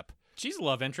Johnny Depp. She's a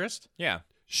love interest. Yeah.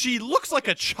 She looks like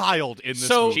a child in this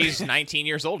So- movie. She's 19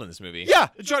 years old in this movie. Yeah,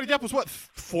 Johnny Depp was what,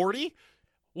 40?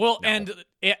 Well, No. and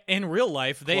in real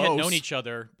life, they had Close. known each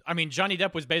other. I mean, Johnny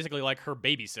Depp was basically like her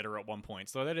babysitter at one point,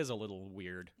 so that is a little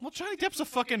weird. Well, Johnny Depp's a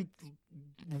fucking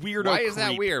weirdo. Why is that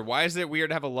creep. weird? Why is it weird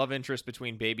to have a love interest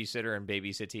between babysitter and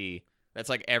babysittee? That's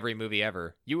like every movie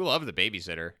ever. You love the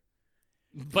babysitter.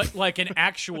 But like an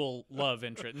actual love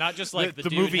interest, not just like the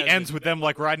dude movie has ends a- with them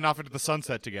like riding off into the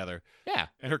sunset together, Yeah.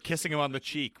 and her kissing him on the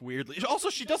cheek weirdly. Also,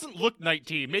 she doesn't look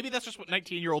 19. Maybe that's just what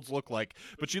 19-year-olds look like,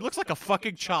 but she looks like a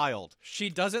fucking child. She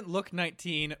doesn't look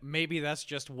 19. Maybe that's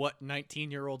just what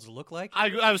 19-year-olds look like.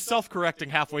 I was self-correcting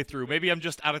halfway through. Maybe I'm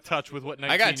just out of touch with what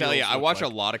 19. I gotta tell you, I watch like.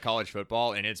 a lot of college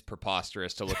football, and it's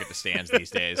preposterous to look at the stands these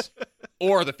days,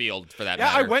 or the field for that Yeah,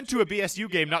 matter. I went to a BSU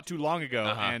game not too long ago,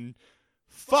 Uh-huh. and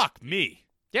fuck me.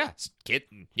 Yeah, kid.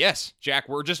 Yes, Jack.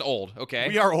 We're just old. Okay.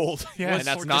 We are old. Yeah, And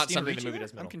that's Was not Christina something the Ricci movie there?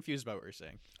 does I'm middle. confused about what you're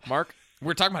saying. Mark.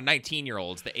 We're talking about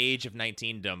 19-year-olds, the age of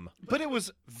 19dom. but it was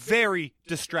very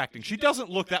distracting. She doesn't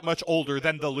look that much older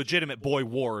than the legitimate boy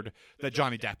Ward that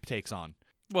Johnny Depp takes on.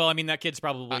 Well, I mean, that kid's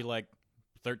probably like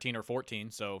 13 or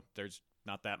 14, so there's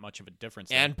not that much of a difference.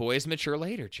 there. And boys mature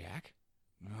later, Jack.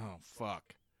 Oh,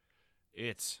 fuck.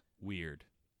 It's weird.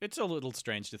 It's a little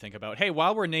strange to think about. Hey,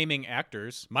 while we're naming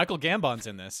actors, Michael Gambon's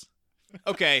in this.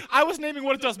 Okay. I was naming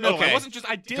what it does middle. Okay. I wasn't just,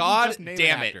 I didn't God just name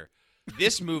damn an it. actor.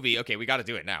 This movie, okay, we got to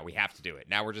do it now. We have to do it.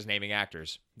 Now we're just naming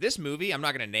actors. This movie, I'm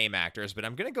not going to name actors, but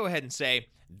I'm going to go ahead and say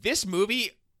this movie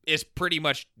is pretty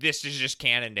much, this is just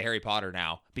canon to Harry Potter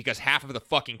now because half of the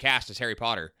fucking cast is Harry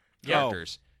Potter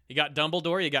characters. You got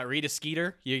Dumbledore, you got Rita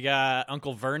Skeeter, you got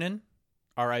Uncle Vernon,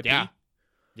 R.I.P. Yeah.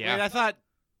 Wait, I thought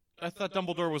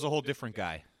Dumbledore was a whole different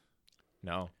guy.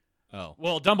 No. Oh.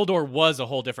 Well, Dumbledore was a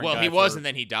whole different Well, guy. he was, for- and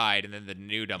then he died, and then the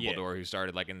new Dumbledore who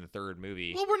started like in the third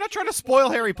movie. Well, we're not trying to spoil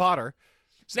Harry Potter.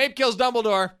 Snape kills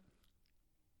Dumbledore.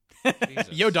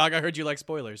 Yo, dog, I heard you like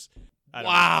spoilers. I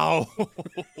don't Wow.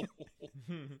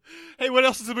 Hey, what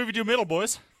else does the movie do middle,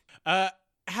 boys?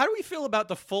 How do we feel about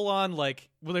the full-on, like,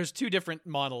 well, there's two different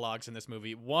monologues in this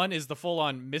movie. One is the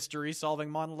full-on mystery-solving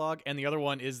monologue, and the other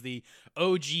one is the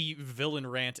OG villain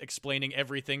rant explaining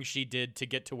everything she did to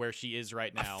get to where she is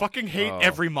right now. I fucking hate Oh.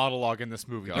 every monologue in this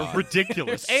movie. God. They're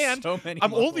ridiculous. There's And so many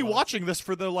I'm only monologues. watching this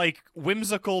for the like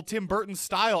whimsical Tim Burton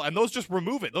style, and those just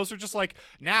remove it. Those are just like,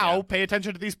 now Yeah. pay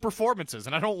attention to these performances,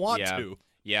 and I don't want Yeah. to.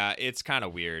 Yeah, it's kind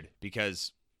of weird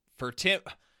because for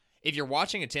if you're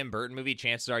watching a Tim Burton movie,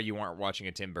 chances are you aren't watching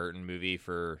a Tim Burton movie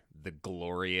for the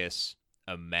glorious,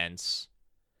 immense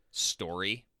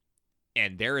story.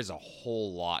 And there is a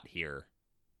whole lot here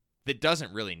that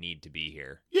doesn't really need to be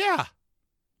here. Yeah.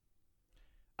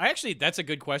 That's a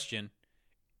good question.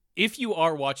 If you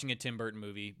are watching a Tim Burton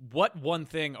movie, what one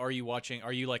thing are you watching?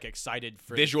 Are you like excited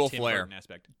for Visual the Tim flair. Burton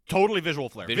aspect? Totally visual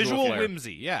flair. Visual flair.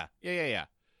 whimsy. Yeah.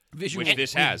 Visual Which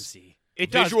this has. whimsy. It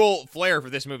does. Visual flair for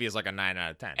this movie is like a 9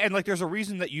 out of 10. And like, there's a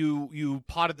reason that you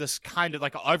potted this kind of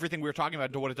like everything we were talking about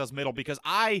into what it does middle, because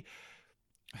I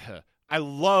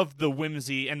love the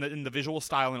whimsy and the visual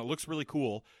style, and it looks really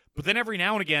cool. But then every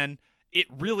now and again, it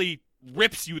really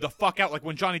rips you the fuck out. Like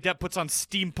when Johnny Depp puts on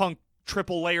steampunk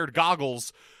triple layered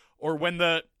goggles, or when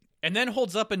And then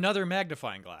holds up another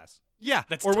magnifying glass.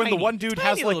 or when the tiny, one dude tiny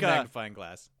has like little magnifying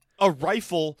glass. a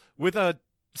rifle with a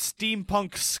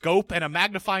steampunk scope and a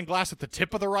magnifying glass at the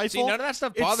tip of the rifle. See, none of that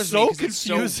stuff It's bothers so me because it's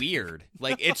so confusing. weird.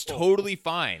 Like, it's totally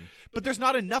fine. But there's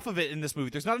not enough of it in this movie.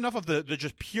 There's not enough of the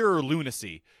just pure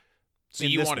lunacy. So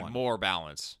in you this wanted one. more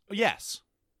balance. Yes.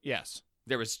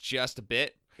 There was just a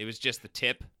bit. It was just the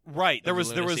tip. Right. There Of was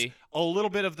the there was lunacy. a little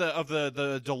bit of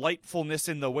the delightfulness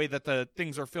in the way that the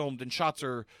things are filmed and shots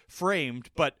are framed,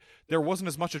 but there wasn't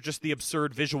as much of just the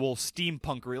absurd visual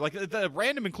steampunkery. Like the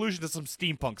random inclusion of some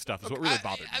steampunk stuff is what really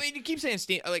bothered me. I mean, you keep saying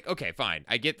steam. Like, okay, fine.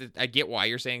 I get why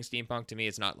you're saying steampunk. To me,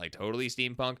 it's not like totally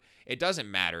steampunk. It doesn't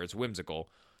matter. It's whimsical.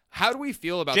 How do we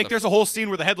feel about Jake, there's a whole scene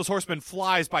where the headless horseman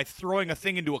flies by throwing a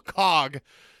thing into a cog.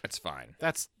 It's fine.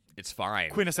 That's It's fine.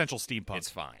 quintessential steampunk. It's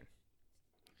fine.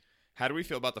 How do we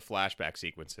feel about the flashback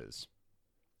sequences?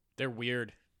 They're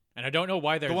weird, and I don't know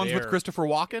why they're the ones there. with Christopher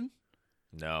Walken?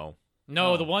 No.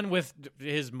 No, Oh. the one with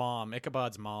his mom,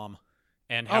 Ichabod's mom,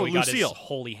 and how Oh, he got his Lucille.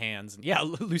 holy hands. Yeah,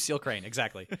 Lucille Crane,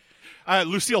 exactly.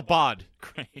 Lucille Bod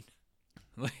Crane.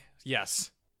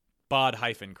 Yes,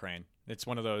 Bod-Crane. It's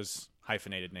one of those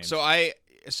hyphenated names. So I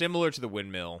similar to the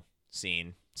windmill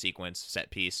sequence, set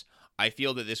piece. I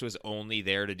feel that this was only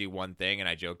there to do one thing, and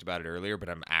I joked about it earlier, but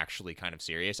I'm actually kind of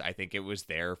serious. I think it was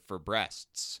there for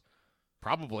breasts.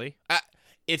 Probably.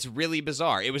 It's really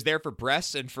bizarre. It was there for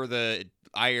breasts and for the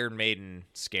Iron Maiden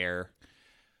scare.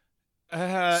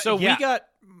 So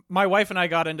my wife and I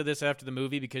got into this after the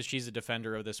movie because she's a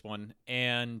defender of this one,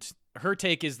 and her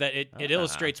take is that it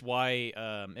illustrates why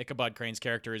Ichabod Crane's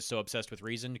character is so obsessed with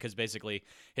reason, because basically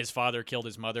his father killed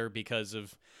his mother because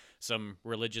of some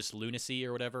religious lunacy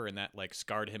or whatever, and that like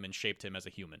scarred him and shaped him as a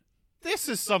human. This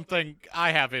is something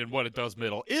I have in What It Does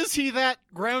Middle. Is he that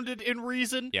grounded in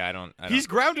reason? Yeah, I don't. He's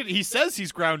grounded. He says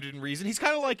he's grounded in reason. He's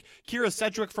kind of like Kira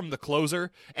Sedgwick from The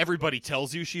Closer. Everybody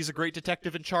tells you she's a great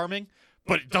detective and charming,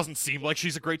 but it doesn't seem like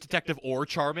she's a great detective or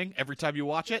charming every time you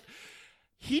watch it.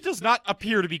 He does not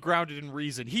appear to be grounded in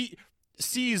reason. He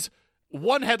sees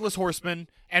one headless horseman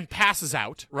and passes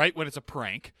out, right, when it's a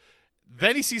prank.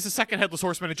 Then he sees a second headless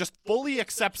horseman and just fully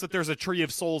accepts that there's a tree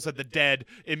of souls and the dead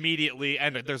immediately,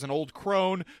 and there's an old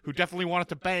crone who definitely wanted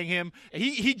to bang him.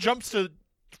 He jumps to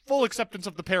full acceptance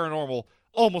of the paranormal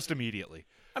almost immediately.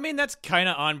 I mean, that's kind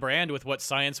of on brand with what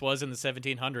science was in the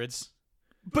 1700s.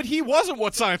 But he wasn't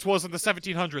what science was in the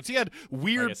 1700s. He had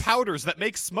weird powders that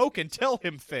make smoke and tell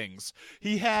him things.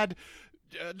 He had...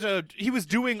 he was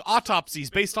doing autopsies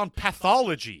based on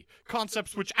pathology,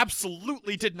 concepts which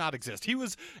absolutely did not exist. He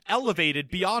was elevated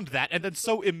beyond that and then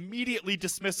so immediately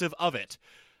dismissive of it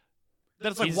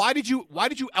that it's like, why did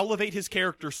you elevate his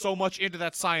character so much into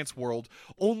that science world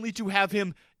only to have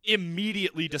him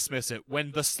immediately dismiss it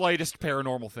when the slightest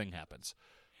paranormal thing happens?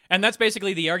 And that's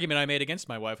basically the argument I made against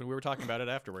my wife when we were talking about it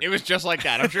afterwards. It was just like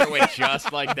that. I'm sure it went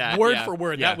just like that. Word for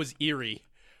word. Yeah. That was eerie.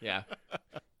 Yeah.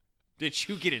 Did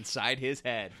you get inside his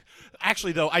head?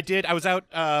 Actually, though, I did. I was out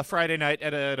Friday night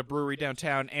at a brewery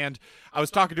downtown, and I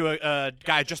was talking to a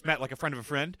guy I just met, like a friend of a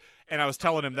friend, and I was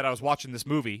telling him that I was watching this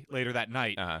movie later that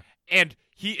night, and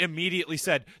he immediately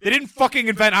said, they didn't fucking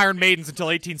invent Iron Maidens until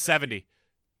 1870.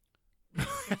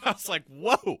 I was like,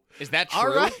 whoa. Is that true?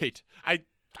 All right.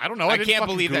 I don't know. I can't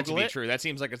believe that to Google be it. true. That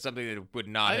seems like it's something that would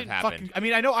not have happened. I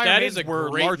mean, I know Iron Maidens were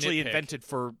great largely nitpick. invented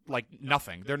for like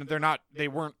nothing. They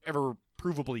weren't ever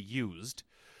provably used.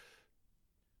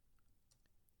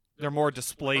 They're more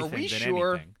display Are thing we than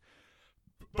sure? anything.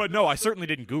 But no, I certainly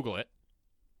didn't Google it.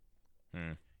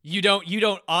 You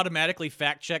don't automatically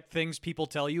fact check things people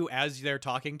tell you as they're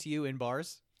talking to you in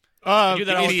bars? I do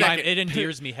that all the time. It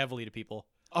endears me heavily to people.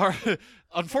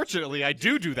 Unfortunately, I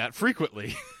do that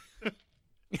frequently.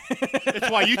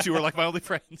 That's why you two are like my only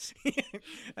friends.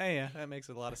 Hey, yeah, that makes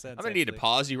a lot of sense. I'm going to need to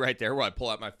pause you right there while I pull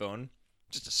out my phone.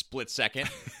 Just a split second.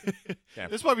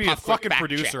 This might be a fucking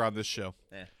producer check. on this show.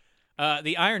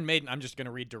 The Iron Maiden, I'm just going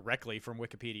to read directly from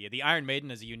Wikipedia. The Iron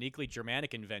Maiden is a uniquely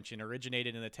Germanic invention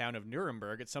originated in the town of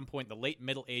Nuremberg at some point in the late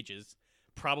Middle Ages,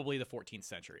 probably the 14th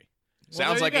century.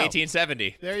 Sounds like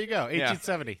 1870. There you go,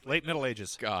 1870, late Middle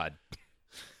Ages. God.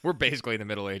 We're basically in the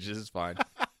Middle Ages. It's fine.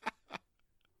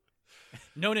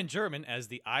 Known in German as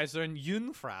the Eiserne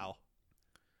Jungfrau.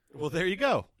 Well, there you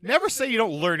go. Never say you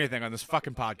don't learn anything on this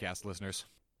fucking podcast, listeners.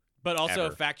 But also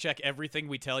Ever. fact check everything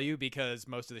we tell you because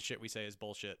most of the shit we say is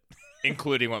bullshit.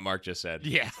 Including what Mark just said.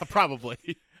 Yeah,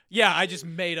 probably. Yeah, I just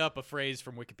made up a phrase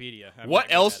from Wikipedia. What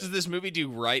else does this movie do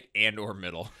right and or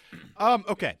middle?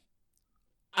 Okay.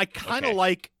 I kind of Okay.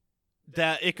 like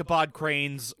the Ichabod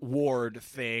Crane's ward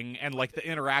thing and like the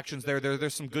interactions there.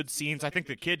 There's some good scenes. I think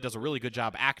the kid does a really good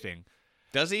job acting.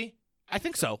 Does he? I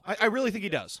think so. I really think he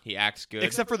does. He acts good.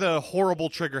 Except for the horrible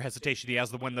trigger hesitation he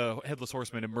has when the Headless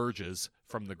Horseman emerges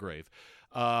from the grave.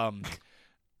 Well,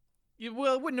 it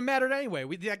wouldn't have mattered anyway.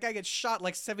 That guy gets shot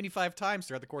like 75 times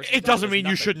throughout the course of It doesn't mean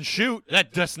you shouldn't shoot.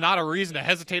 That's not a reason to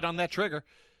hesitate on that trigger.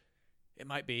 It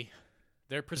might be.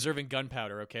 They're preserving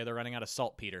gunpowder, okay? They're running out of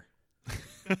saltpeter.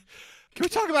 Can we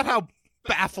talk about how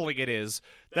baffling it is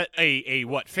that a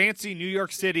fancy New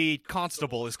York City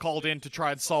constable is called in to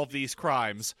try and solve these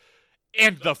crimes,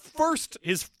 and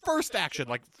his first action,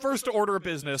 like first order of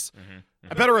business,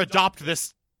 I better adopt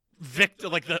this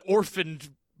victim, like the orphaned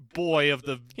boy of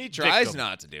the He tries victim.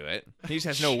 not to do it. He just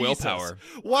has no Jesus. willpower.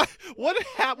 What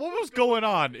was going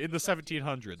on in the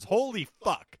 1700s? Holy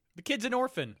fuck! The kid's an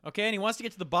orphan, okay? And he wants to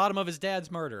get to the bottom of his dad's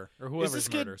murder. Or Is whoever's this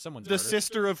kid murder. Someone's the murder.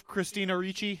 sister of Christina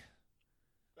Ricci?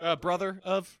 Brother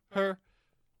of her?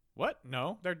 What?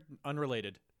 No, they're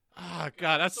unrelated. Oh,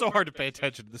 God, that's so hard to pay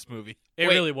attention to this movie. It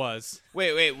Wait. really was.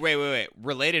 Wait.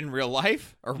 Related in real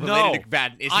life? Or No. related to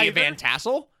Van... Is he a Either. Van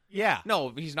Tassel? Yeah.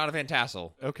 No, he's not a Van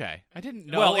Tassel. Okay. I didn't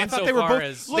know. Well, I thought they were insofar both.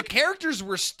 as- The characters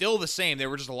were still the same. There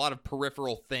were just a lot of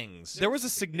peripheral things. There was a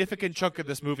significant chunk of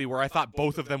this movie where I thought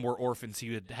both of them were orphans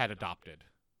he had adopted.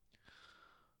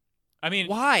 I mean,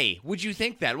 Why would you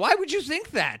think that? Why would you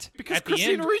think that? Because at the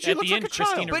Christina end, Ricci at looks the like end, a child.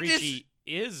 Christina But Ricci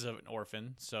is an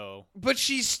orphan, so But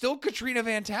she's still Katrina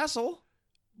Van Tassel.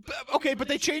 Okay, but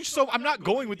they changed so I'm not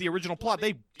going with the original plot.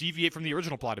 They deviate from the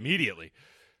original plot immediately.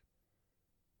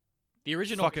 the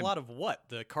original Fucking- plot of what?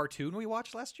 The cartoon we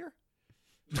watched last year?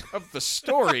 Of the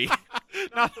story.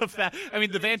 Not of that. I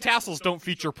mean, the Van Tassels don't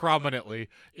feature prominently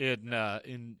in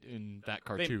that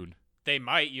cartoon. They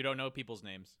might. You don't know people's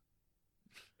names.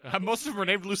 Most of them are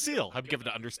named Lucille. I'm given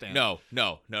to understand. No.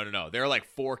 There are like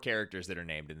 4 characters that are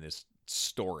named in this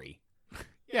story.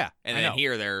 Yeah, And I then know.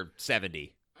 here there are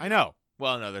 70. I know.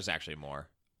 Well, no, there's actually more.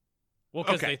 Well,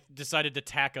 because Okay. they decided to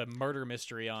tack a murder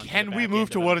mystery on. Can we move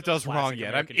to what it does wrong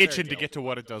yet? I'm itching to get to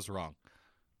what it does wrong.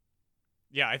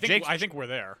 Yeah, I think we're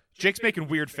there. Jake's making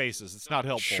weird faces. It's not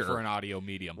helpful Sure. for an audio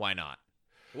medium. Why not?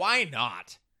 Why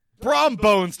not? Brom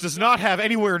Bones does not have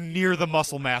anywhere near the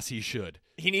muscle mass he should.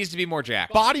 He needs to be more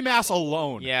jacked. Body mass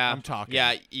alone. Yeah, I'm talking.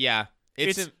 Yeah.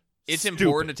 It's stupid.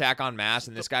 important to tack on mass,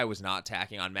 and this guy was not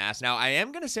tacking on mass. Now, I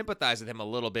am going to sympathize with him a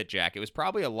little bit, Jack. It was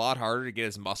probably a lot harder to get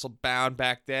his muscle bound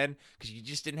back then because you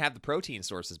just didn't have the protein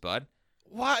sources, bud.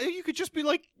 Why? You could just be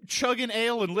like chugging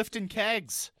ale and lifting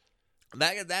kegs.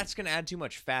 That's going to add too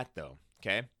much fat, though.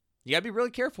 Okay, you got to be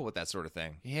really careful with that sort of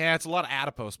thing. Yeah, it's a lot of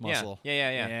adipose muscle.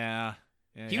 Yeah.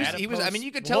 Yeah. He was. I mean,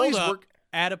 you could tell he's work.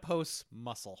 Adipose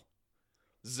muscle.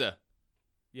 Z.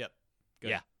 Yep. Good.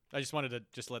 Yeah. I just wanted to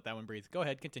just let that one breathe. Go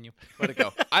ahead, continue. Let it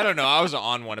go. I don't know. I was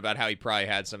on one about how he probably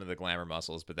had some of the glamour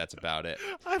muscles, but that's about it.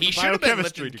 I have He a should have been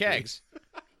biochemistry lifting degree. kegs.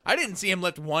 I didn't see him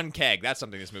lift one keg. That's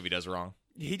something this movie does wrong.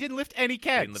 He didn't lift any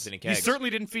kegs. didn't lift any He kegs. certainly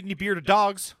didn't feed any beer to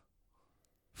dogs.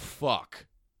 Fuck.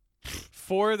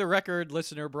 For the record,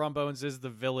 listener, Brom Bones is the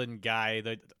villain guy,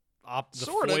 the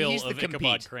Sort of. foil He's the of Ichabod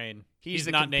compete. Crane. He's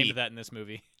the not compete. named that in this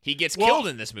movie. He gets Well, killed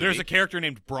in this movie. There's a character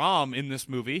named Brom in this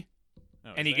movie, Oh,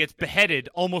 and is he there? gets beheaded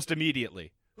almost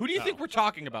immediately. Who do you think Oh. we're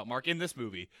talking about, Mark, in this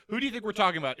movie? Who do you think we're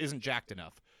talking about isn't jacked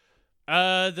enough?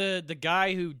 The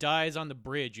guy who dies on the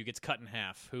bridge, who gets cut in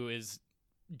half, who is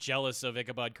jealous of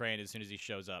Ichabod Crane as soon as he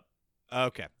shows up.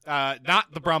 Okay.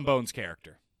 Not the Brom Bones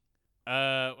character.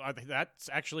 I think that's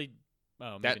actually.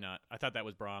 Oh, maybe That- not. I thought that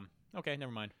was Brom. Okay,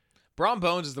 never mind. Brom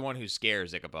Bones is the one who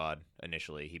scares Ichabod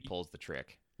initially. He pulls the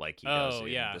trick like he does Oh,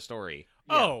 in yeah. the story.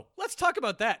 Oh, let's talk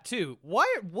about that too. Where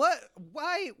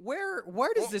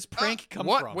does this prank come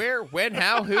what? from? Where? When?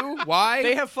 How? Who? Why?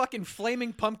 They have fucking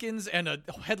flaming pumpkins and a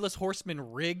headless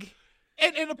horseman rig.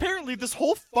 And apparently this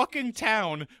whole fucking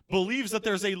town believes that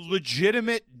there's a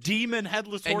legitimate demon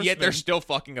headless and horseman. yet they're still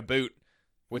fucking a boot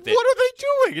with it. What are they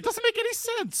doing? It doesn't make any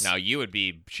sense. Now you would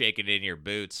be shaking it in your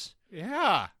boots.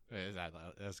 Yeah.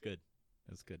 That's good.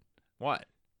 That's good. What?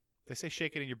 They say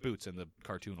shake it in your boots in the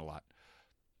cartoon a lot.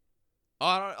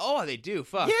 Oh, they do.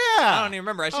 Fuck. Yeah. I don't even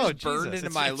remember. I just burned Jesus.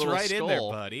 into my it's little right skull. in there,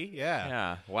 buddy. Yeah.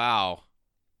 Yeah. Wow.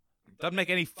 Doesn't make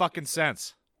any fucking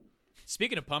sense.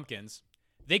 Speaking of pumpkins,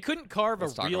 they couldn't carve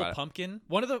Let's a talk real about it. pumpkin.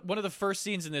 One of the first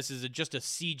scenes in this is just a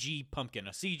CG pumpkin,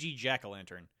 a CG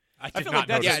jack-o'-lantern. I did feel not like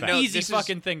that's notice an that. No, easy this is-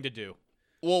 fucking thing to do.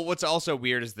 Well, what's also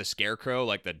weird is the scarecrow,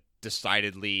 like the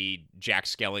decidedly Jack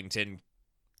Skellington.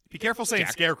 Be careful saying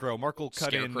Jack- scarecrow. Mark will cut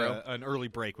Scarecrow. in an early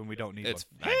break when we don't need It's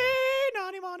one. Hey,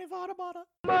 nani mani vada vada.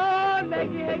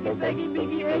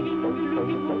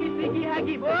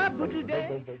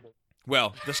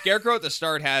 Well, the scarecrow at the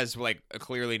start has like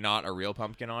clearly not a real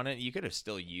pumpkin on it. You could have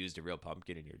still used a real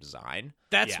pumpkin in your design.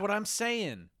 That's Yeah. what I'm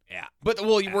saying. Yeah. But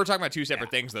we're talking about two separate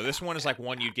things though. This one is like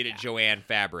one you'd get at Joanne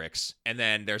Fabrics, and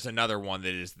then there's another one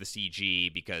that is the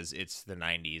CG because it's the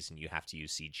 90s and you have to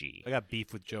use CG. I got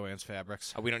beef with Joanne's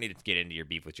Fabrics. We don't need to get into your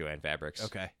beef with Joanne Fabrics.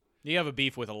 Okay. You have a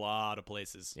beef with a lot of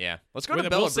places. Yeah. Let's go We'll to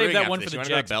Bella save Brewing that after one this. for the You wanna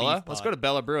go to Jack's Bella? Beef Let's Pod. go to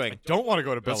Bella Brewing. Don't want to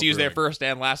go to Bella Let's use their Brewing. first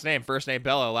and last name. First name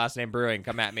Bella, last name Brewing.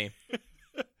 Come at me.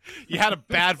 You had a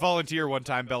bad volunteer one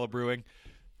time, Bella Brewing.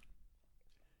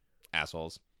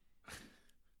 Assholes.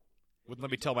 Wouldn't let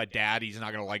me tell my dad he's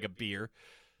not going to like a beer.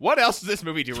 What else does this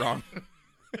movie do wrong?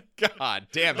 God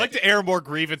damn I'd it. like to air more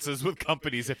grievances with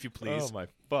companies, if you please. Oh my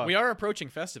fuck. We are approaching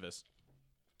Festivus.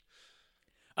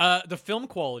 The film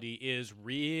quality is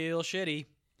real shitty.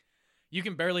 You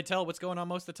can barely tell what's going on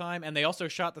most of the time, and they also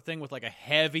shot the thing with like a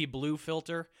heavy blue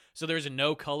filter, so there's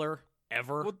no color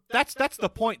ever. Well, that's the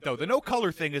point, though. The no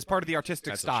color thing is part of the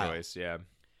artistic That's style. a choice, yeah.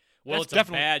 Well, that's it's a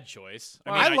definitely- bad choice.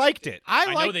 I mean, liked it. I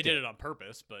I liked know they it. did it on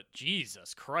purpose, but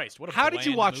Jesus Christ, what a How did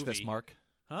you bland watch movie. this, Mark?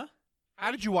 Huh?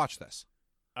 How did you watch this?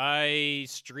 I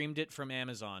streamed it from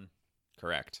Amazon.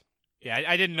 Correct. Yeah,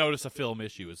 I didn't notice a film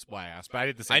issue is why I asked, but I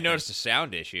did the same I thing. noticed a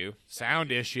sound issue.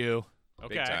 Sound issue.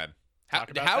 Okay. Big time.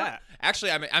 talk about that.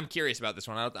 Actually, I'm curious about this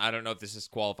one. I don't know if this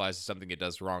qualifies as something it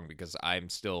does wrong because I'm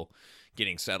still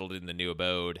getting settled in the new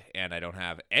abode and I don't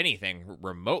have anything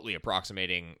remotely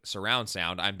approximating surround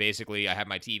sound. I have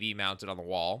my TV mounted on the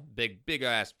wall, big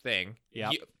ass thing.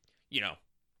 Yeah, you know,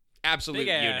 absolute Big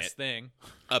unit ass thing.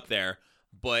 up there,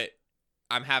 but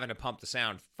I'm having to pump the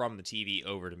sound from the TV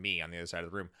over to me on the other side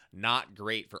of the room. Not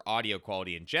great for audio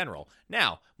quality in general.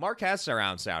 Now, Mark has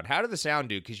surround sound. How did the sound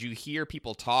do? Because you hear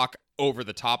people talk over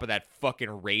the top of that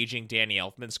fucking raging Danny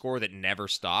Elfman score that never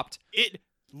stopped. It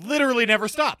literally never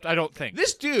stopped, I don't think.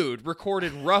 This dude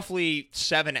recorded roughly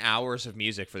 7 hours of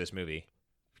music for this movie.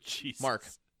 Jesus. Mark,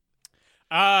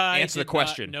 Answer the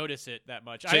question. Not notice it that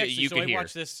much. So you I can hear.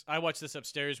 watch this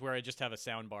upstairs where I just have a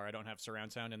sound bar. I don't have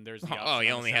surround sound, and there's the oh,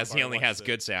 he only has the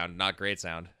good sound, not great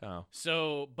sound. Oh,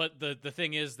 So, but the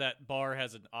thing is that bar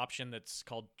has an option that's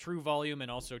called True Volume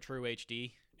and also True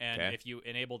HD, and Okay. if you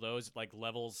enable those, it, like,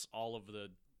 levels all of the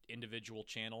individual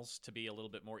channels to be a little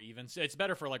bit more even. So it's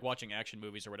better for like watching action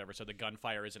movies or whatever. So the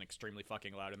gunfire isn't extremely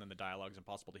fucking loud, and then the dialogue's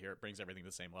impossible to hear. It brings everything to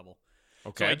the same level.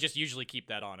 okay. So I just usually keep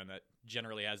that on, and that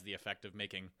generally has the effect of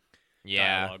making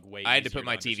Yeah, dialogue way I had to easier put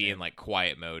my TV in understand. like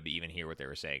quiet mode to even hear what they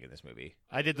were saying in this movie.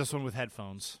 I did this one with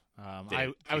headphones.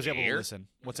 Did I was you able hear? to listen.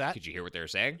 What's that? Could you hear what they were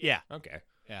saying? Yeah. Okay.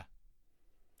 Yeah.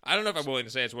 I don't know if I'm willing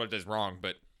to say it's what it does wrong,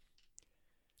 but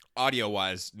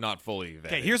audio-wise, not fully vetted.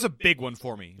 Okay, here's a big one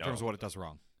for me in No. terms of what it does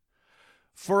wrong.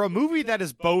 For a movie that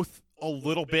is both a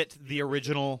little bit the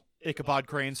original Ichabod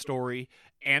Crane story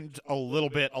and a little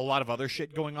bit a lot of other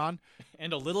shit going on,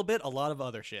 and a little bit a lot of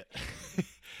other shit.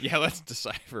 Yeah, let's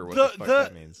decipher what the fuck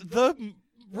that means. the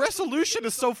resolution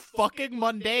is so fucking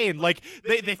mundane. Like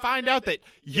they find out that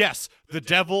yes, the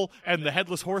devil and the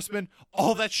headless horseman,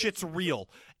 all that shit's real,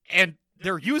 and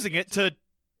they're using it to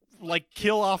like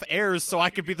kill off heirs so I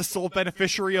could be the sole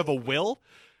beneficiary of a will.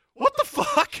 What the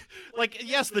fuck? Like,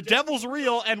 yes, the devil's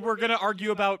real, and we're gonna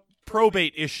argue about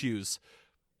probate issues.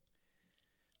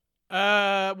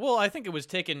 Well, I think it was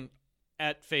taken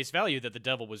at face value that the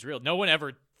devil was real. No one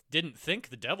ever didn't think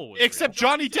the devil was Except real.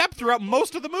 Johnny Depp throughout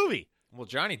most of the movie. Well,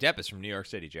 Johnny Depp is from New York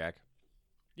City, Jack.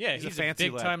 Yeah, He's a he's fancy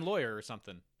a big-time lawyer or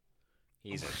something.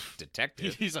 He's a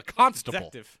detective. He's a constable.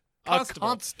 Detective. A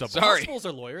constable. Sorry. Constables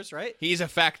are lawyers, right? He's a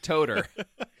factoter.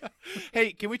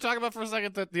 Hey, can we talk about for a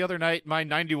second that the other night my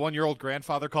 91-year-old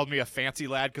grandfather called me a fancy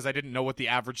lad because I didn't know what the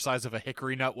average size of a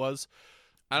hickory nut was?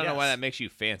 I don't know why Yes. that makes you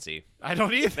fancy. I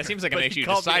don't either. That seems like it but makes he you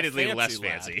called me a decidedly less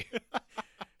lad. fancy.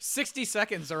 60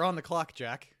 seconds are on the clock,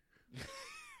 Jack.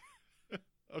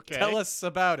 Okay. Tell us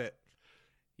about it.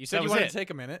 You said That you was wanted it. to take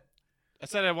a minute. I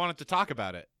said I wanted to talk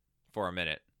about it. For a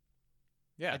minute.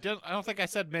 Yeah. I don't think I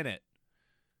said minute.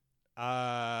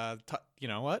 You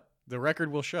know what? The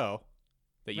record will show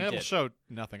that you It'll did. show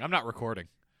nothing. I'm not recording.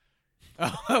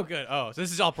 Oh, good. Oh, so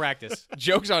this is all practice.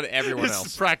 Joke's on everyone This is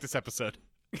else. a practice episode.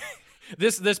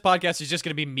 This podcast is just going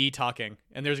to be me talking,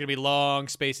 and there's going to be long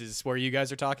spaces where you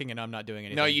guys are talking and I'm not doing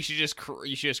anything. No, you should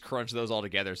just crunch those all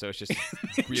together, so it's just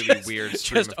really Just- weird.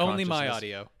 Stream Just of only my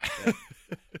consciousness. audio.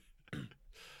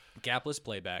 Gapless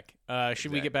playback.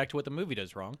 Should we get back to what the movie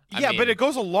does wrong? I Yeah, mean- but it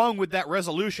goes along with that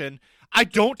resolution. I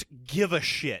don't give a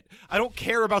shit. I don't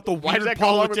care about the Why does weird that go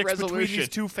along with politics between resolution? these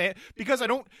two because I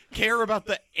don't care about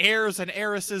the heirs and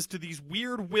heiresses to these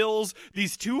weird wills,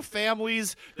 these two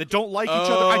families that don't like each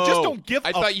other. I just don't give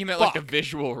I a thought you meant fuck. like the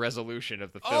visual resolution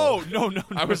of the film. Oh, no.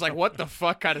 I was like, what the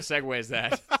fuck kind of segue is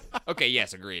that? Okay,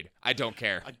 yes, agreed. I don't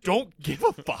care. I don't give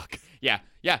a fuck. Yeah.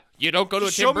 You don't go to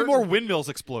a Show Tim me Burton. more windmills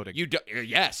exploding. You do,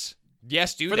 yes.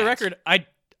 Yes, do For that. the record,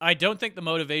 I don't think the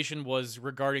motivation was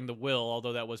regarding the will,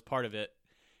 although that was part of it.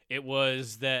 It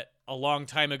was that a long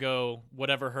time ago,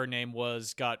 whatever her name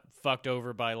was, got fucked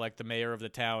over by like the mayor of the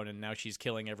town, and now she's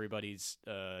killing everybody's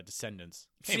descendants.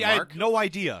 Hey, See, I Mark. had no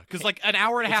idea. Because like an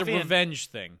hour and a It's half a in, revenge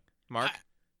thing. Mark.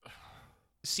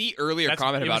 See earlier That's-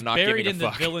 comment it about was not buried giving in a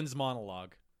fuck. the villain's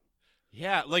monologue.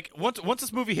 yeah, like once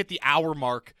this movie hit the hour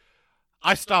mark,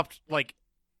 I stopped like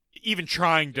even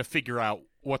trying to figure out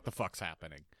what the fuck's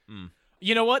happening.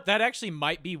 You know what? That actually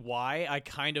might be why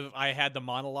I had the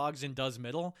monologues in Does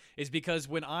Middle, is because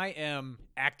when I am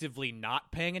actively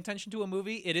not paying attention to a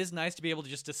movie, it is nice to be able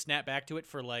to snap back to it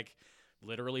for like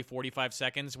literally 45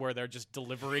 seconds where they're just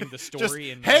delivering the Just, story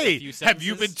in hey, a few sentences. have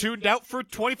you been tuned out for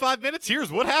 25 minutes?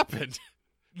 Here's what happened.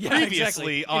 Yeah,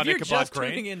 previously exactly. on if you're Ichabod just Crane?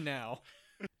 tuning in now.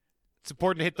 It's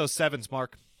important to hit those sevens,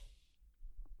 Mark.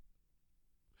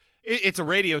 It's a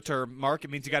radio term, Mark.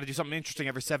 It means you got to do something interesting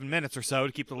every 7 minutes or so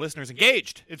to keep the listeners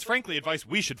engaged. It's frankly advice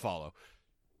we should follow.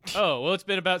 Oh, well, it's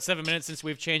been about 7 minutes since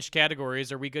we've changed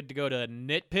categories. Are we good to go to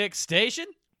Nitpick Station?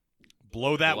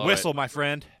 Blow that Blow whistle, it. my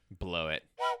friend. Blow it.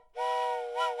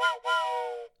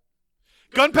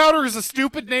 Gunpowder is a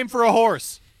stupid name for a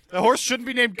horse. The horse shouldn't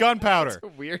be named Gunpowder. A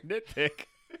weird nitpick.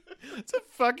 It's a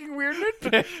fucking weird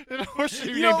nitpick. The horse should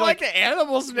be You named don't like the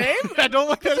animal's name? I don't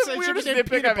like that. That's the It should be weirdest named nitpick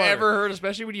Peanut I've Butter. ever heard,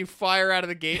 especially when you fire out of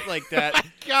the gate like that.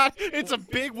 God, it's a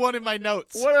big one in my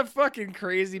notes. What a fucking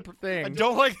crazy thing. I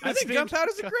don't like I this think name.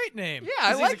 Gunpowder's a great name. Yeah,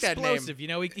 I 'Cause like he's that name. explosive. You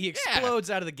know, he explodes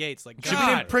out of the gates like Should be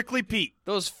God. named Prickly Pete.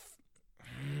 Those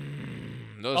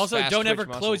Also, fast don't twitch ever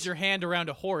muscles. close your hand around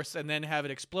a horse and then have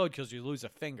it explode because you lose a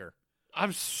finger.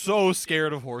 I'm so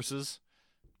scared of horses.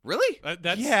 Really?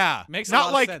 That's Yeah. makes Not a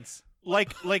lot like- of sense.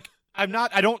 Like I'm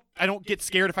not. I don't get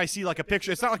scared if I see like a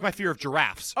picture. It's not like my fear of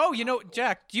giraffes. Oh, you know,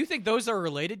 Jack, do you think those are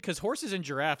related? Because horses and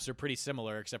giraffes are pretty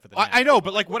similar, except for the neck. I know,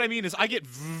 but like what I mean is, I get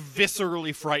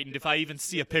viscerally frightened if I even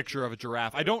see a picture of a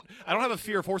giraffe. I don't have a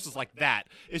fear of horses like that.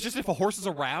 It's just if a horse is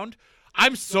around,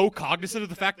 I'm so cognizant of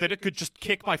the fact that it could just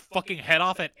kick my fucking head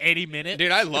off at any minute.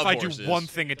 Dude, I love if I horses. do one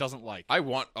thing it doesn't like. I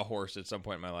want a horse at some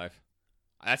point in my life.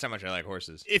 That's how much I like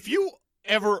horses. If you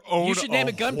ever own, You should name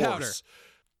it Gunpowder. horse,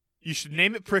 you should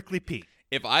name it Prickly Pete.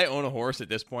 If I own a horse at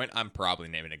this point, I'm probably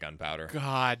naming it Gunpowder.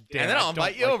 God damn. And then I I'll don't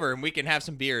invite you like- over and we can have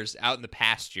some beers out in the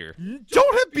pasture.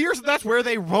 Don't have beers. That's where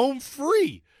they roam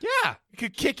free. Yeah. It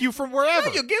could kick you from wherever.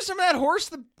 You'll give some of that horse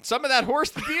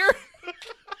the beer.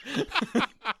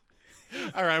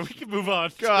 All right, we can move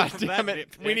on. God From damn that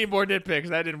it. nitpick. We need more nitpicks.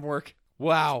 That didn't work.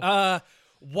 Wow.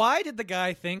 Why did the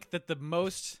guy think that the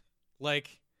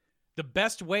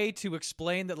best way to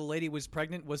explain that the lady was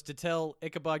pregnant was to tell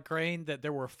Ichabod Crane that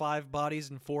there were 5 bodies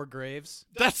and 4 graves?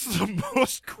 That's the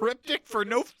most cryptic for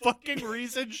no fucking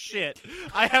reason shit.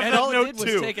 I have And that all it note did was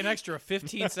too. take an extra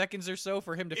 15 seconds or so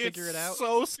for him to figure it out.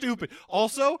 So stupid.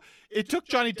 Also, it took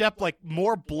Johnny Depp like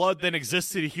more blood than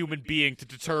exists in a human being to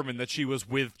determine that she was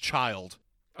with child.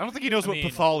 I don't think he knows what mean-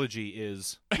 pathology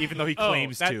is, even though he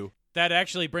claims to. That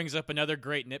actually brings up another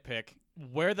great nitpick.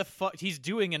 Where the fuck he's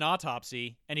doing an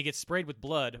autopsy and he gets sprayed with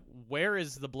blood. Where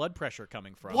is the blood pressure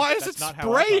coming from? Why is That's it not spraying?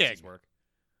 How autopsies work.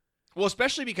 Well,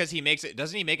 especially because he makes it.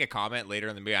 Doesn't he make a comment later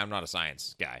in the movie? I'm not a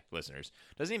science guy, listeners.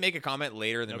 Doesn't he make a comment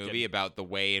later in the No movie kidding. about the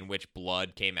way in which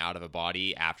blood came out of a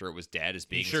body after it was dead as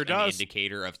being sure an does.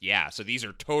 indicator of So these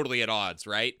are totally at odds,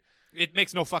 right? It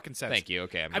makes no fucking sense. Thank you.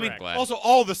 Okay, I'm I mean, glad. also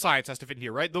all the science has to fit in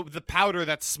here, right? The powder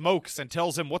that smokes and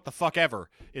tells him what the fuck ever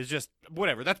is just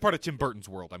whatever. That's part of Tim Burton's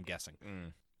world, I'm guessing.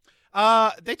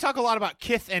 They talk a lot about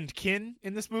kith and kin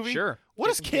in this movie. Sure. What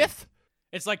is kith?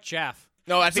 It's like chaff.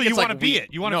 no, I so think you it's like wanna be wheat. it.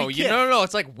 You wanna no, be you, kith. no,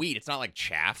 it's like wheat. It's not like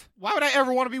chaff. Why would I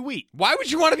ever want to be wheat? Why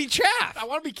would you want to be chaff? I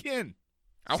want to be kin.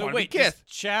 I So want to wait, be kith.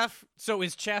 is chaff. So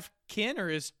is chaff kin or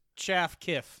is chaff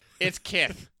kith? It's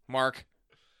kith, Mark.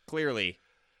 Clearly.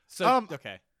 So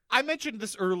okay. I mentioned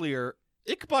this earlier.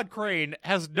 Ichabod Crane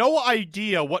has no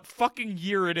idea what fucking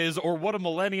year it is or what a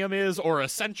millennium is or a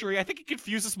century. I think he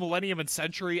confuses millennium and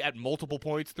century at multiple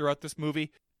points throughout this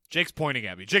movie. Jake's pointing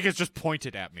at me. Jake has just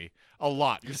pointed at me a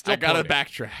lot. You're still I gotta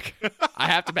pointing. backtrack. I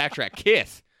have to backtrack.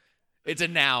 Kith. It's a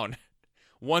noun.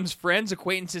 One's friends,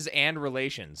 acquaintances, and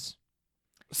relations.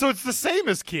 So it's the same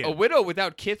as kin. A widow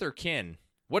without kith or kin.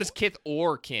 What is kith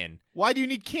or kin? Why do you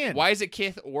need kin? Why is it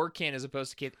kith or kin as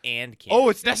opposed to kith and kin? Oh,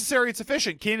 it's necessary and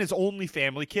sufficient. Kin is only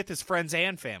family. Kith is friends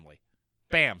and family.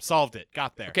 Bam, solved it.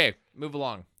 Got there. Okay, move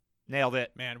along. Nailed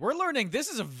it. Man, we're learning. This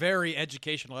is a very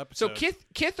educational So episode.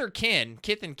 kith or kin,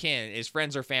 kith and kin is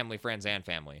friends or family, friends and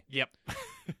family. Yep.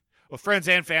 Well, friends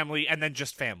and family, and then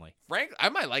just family. Frank, I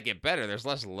might like it better. There's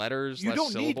less letters, You less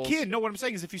don't syllables. need kin. No, what I'm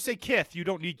saying is if you say kith, you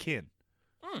don't need kin.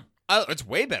 Oh, it's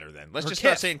way better then. Let's Or just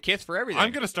start kith. saying kith for everything.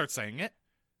 I'm going to start saying it.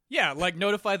 Yeah, like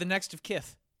notify the next of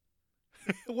kith.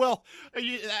 Well,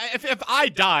 if I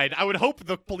died, I would hope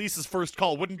the police's first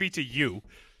call wouldn't be to you.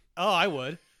 Oh, I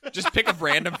would. Just pick a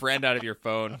random friend out of your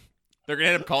phone. They're going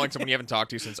to end up calling someone you haven't talked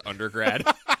to since undergrad.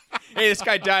 Hey, this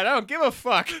guy died. I don't give a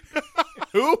fuck.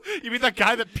 Who? You mean that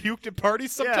guy that puked at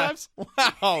parties sometimes?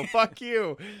 Wow, fuck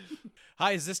you.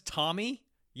 Hi, is this Tommy?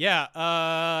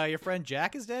 Yeah, your friend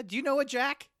Jack is dead? Do you know a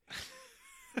Jack?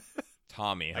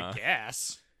 Tommy, huh? I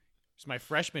guess. He's my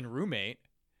freshman roommate.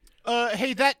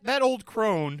 Hey, that old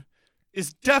crone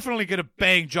is definitely gonna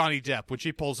bang Johnny Depp when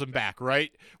she pulls him back,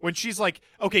 right? When she's like,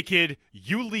 "Okay, kid,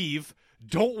 you leave.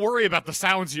 Don't worry about the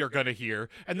sounds you're gonna hear,"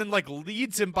 and then like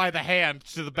leads him by the hand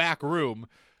to the back room.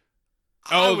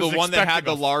 I Oh, was the one that had expecting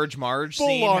the a large Marge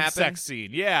scene full-on happen? sex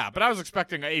scene, yeah. But I was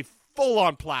expecting a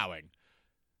full-on plowing.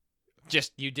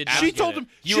 Just, You did. She not told get him.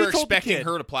 you she were told the expecting kid-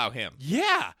 her to plow him.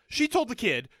 Yeah. She told the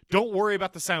kid, don't worry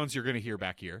about the sounds you're going to hear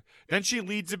back here. Then she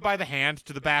leads him by the hand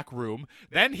to the back room.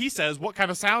 Then he says, what kind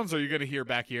of sounds are you going to hear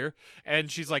back here? And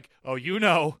she's like, oh, you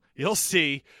know, you'll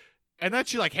see. And then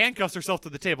she like handcuffs herself to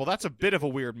the table. That's a bit of a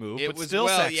weird move, It but was still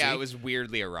sexy. yeah, it was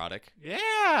weirdly erotic.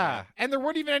 Yeah. And there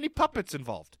weren't even any puppets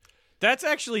involved. That's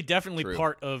actually definitely True.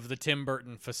 part of the Tim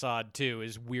Burton facade too.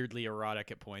 Is weirdly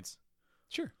erotic at points.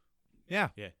 Sure. Yeah.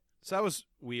 Yeah. So that was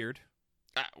weird.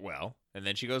 Well, and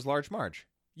then she goes large Marge.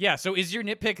 Yeah. So is your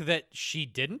nitpick that she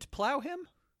didn't plow him?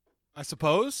 I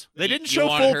suppose they didn't you show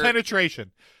wanted full her-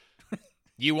 penetration.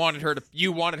 You wanted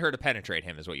her to penetrate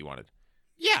him, is what you wanted.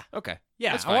 Yeah. Okay.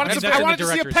 Yeah. That's I fine. wanted, That's to, in I the wanted to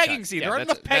see a director's pegging cut. scene. Yeah, there aren't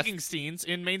that's- enough pegging scenes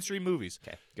in mainstream movies.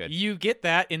 Okay. Good. You get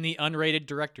that in the unrated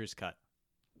director's cut.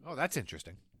 Oh, that's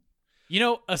interesting. You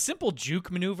know, a simple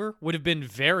juke maneuver would have been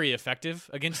very effective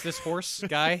against this horse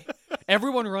guy.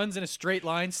 Everyone runs in a straight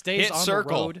line, stays Hit on circle.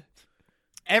 the road.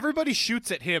 Everybody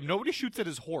shoots at him. Nobody shoots at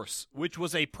his horse, which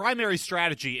was a primary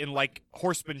strategy in like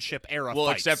horsemanship era Well,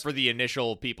 fights. except for the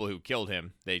initial people who killed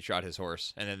him, they shot his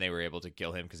horse, and then they were able to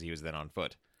kill him because he was then on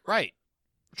foot. right.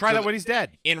 Try So that the- when he's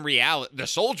dead. In reality, the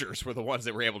soldiers were the ones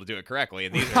that were able to do it correctly,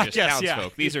 and these are just Yes, yeah,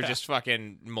 townsfolk. These are yeah. just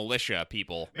fucking militia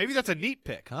people. Maybe that's a neat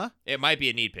pick, huh? It might be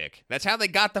a neat pick. That's how they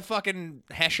got the fucking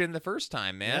Hessian the first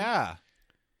time, man. Yeah.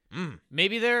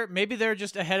 Maybe they're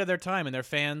just ahead of their time and they're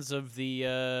fans of the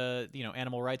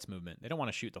animal rights movement. They don't want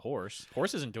to shoot the horse.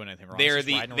 Horse isn't doing anything wrong. They It's are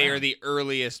just riding they are around. the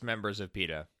earliest members of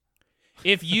PETA.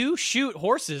 If you shoot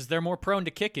horses, they're more prone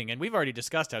to kicking, and we've already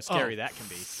discussed how scary Oh, that can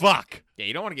be. Fuck. Yeah,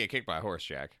 you don't want to get kicked by a horse,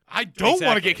 Jack. I don't want to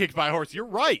Exactly. get kicked by a horse. You're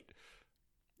right.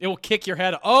 It will kick your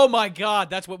head. Oh my god,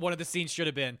 that's what one of the scenes should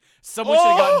have been. Someone should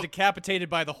have Oh! gotten decapitated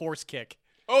by the horse kick.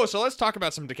 Oh, so let's talk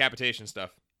about some decapitation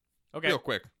stuff Okay, real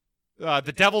quick.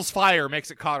 The devil's fire makes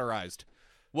it cauterized.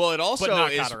 Well, it also but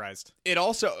not is. cauterized. It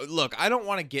also look. I don't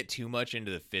want to get too much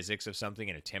into the physics of something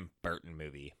in a Tim Burton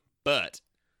movie, but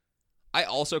I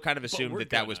also kind of assumed we're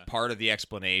that was gonna. part of the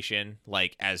explanation,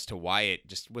 like as to why it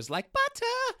just was like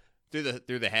butter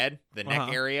through the head, the neck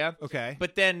Uh-huh. area. Okay.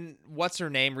 But then, what's her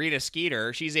name? Rita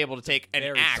Skeeter. She's able to take an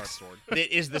Very sharp axe sword.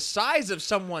 that is the size of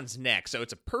someone's neck, so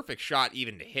it's a perfect shot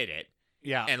even to hit it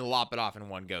Yeah. and lop it off in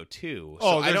one go too.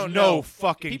 oh, so there's I don't no know.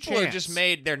 fucking People chance. are just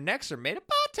made. Their necks are made of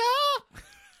butter.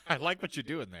 I like what you're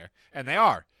doing there, and they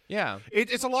are. Yeah.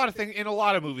 It's a lot of things in a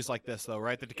lot of movies like this, though,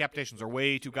 right? The decapitations are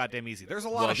way too goddamn easy. There's a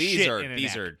lot of these shit are in an these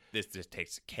act. are this just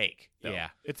takes cake. Though. Yeah,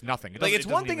 it's nothing. It Like doesn't- it's it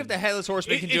one doesn't thing even- if the headless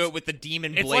horseman can do it's- it with the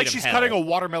demon It's blade like of she's hell. cutting a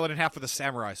watermelon in half with a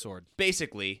samurai sword.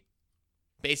 Basically,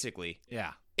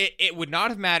 Yeah. it would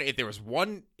not have mattered if there was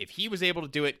one. If he was able to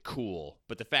do it, cool.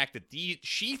 But the fact that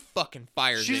she fucking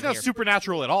fires. She's in not here,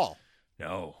 supernatural at all.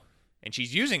 no, and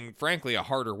she's using frankly a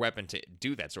harder weapon to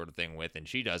do that sort of thing with, and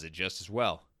she does it just as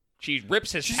well. She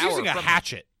rips his She's power using a from him.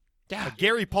 hatchet. Yeah. A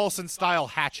Gary Paulson style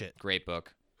hatchet. Great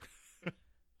book.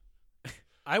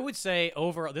 I would say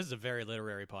overall, this is a very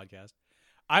literary podcast.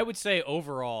 I would say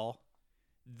overall,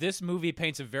 this movie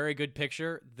paints a very good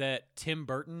picture that Tim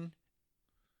Burton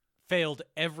failed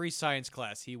every science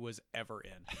class he was ever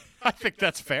in. I think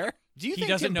that's fair. Do you He think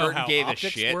doesn't Tim know Burton how gave a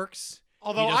optics shit? works.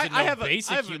 Although he doesn't I know have a-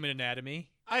 basic I have a- human anatomy.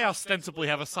 I ostensibly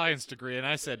have a science degree, and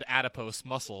I said adipose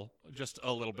muscle just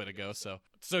a little bit ago, so.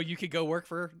 So you could go work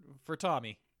for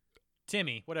Tommy.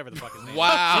 Timmy, whatever the fuck his name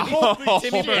Wow. is.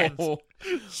 Timmy Burns.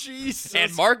 Jesus.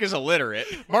 And Mark is illiterate.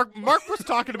 Mark was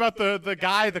talking about the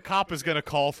guy the cop is going to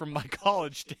call from my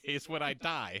college days when I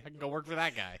die. I can go work for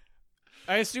that guy.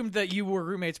 I assumed that you were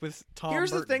roommates with Tom Here's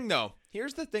the Burton.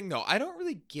 thing, though. I don't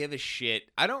really give a shit.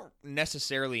 I don't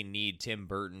necessarily need Tim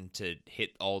Burton to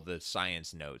hit all the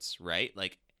science notes, right?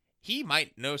 Like, he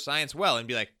might know science well and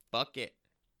be like, fuck it.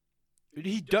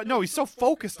 No, he's so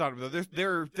focused on it,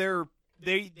 though.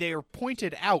 They are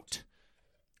pointed out.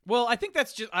 Well, I think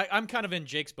that's just I'm kind of in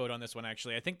Jake's boat on this one,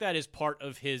 actually. I think that is part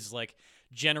of his like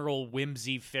general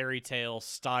whimsy fairy tale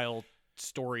style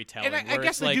storytelling. And I where guess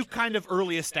it's they like, do kind of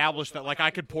early establish that, like,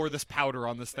 I could pour this powder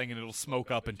on this thing and it'll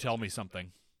smoke up and tell me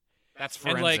something. That's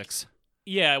And, like, forensics.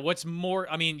 yeah, what's more,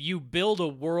 I mean, you build a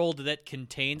world that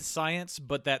contains science,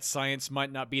 but that science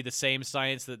might not be the same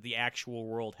science that the actual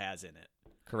world has in it.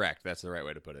 Correct. That's the right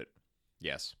way to put it.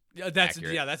 Yes. That's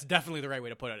Accurate. that's definitely the right way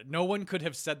to put it. No one could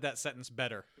have said that sentence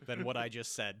better than what I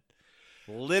just said.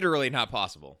 Literally not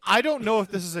possible. I don't know if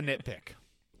this is a nitpick.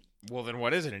 Well, then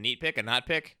what is it? A neat pick? A not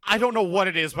pick? I don't know what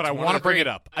it is, but I one want of to the bring three. it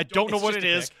up. I don't know It's what just it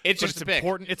a is. pick. It's but just a pick.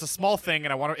 important. It's a small thing,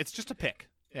 and I want to. It's just a pick.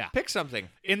 Yeah. Pick something.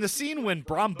 In the scene when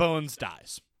Brom Bones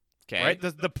dies, Okay. right?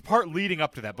 The part leading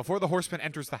up to that, before the horseman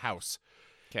enters the house,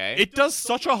 Okay. it does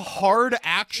such a hard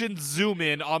action zoom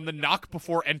in on the knock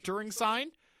before entering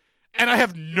sign, and I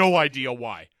have no idea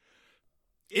why.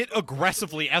 It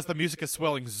aggressively, as the music is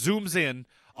swelling, zooms in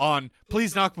on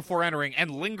please knock before entering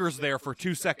and lingers there for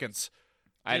 2 seconds.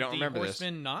 I don't Did remember the this.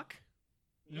 horseman knock?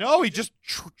 No, he just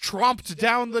tromped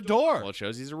down the door. Well, it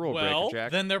shows he's a rule Well, breaker,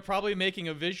 Jack. then they're probably making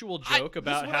a visual joke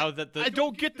about how that I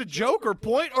don't get the joke or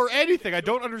point or anything. I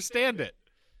don't understand it.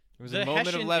 It was the a moment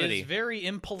Hessian of levity. is very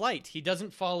impolite. He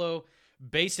doesn't follow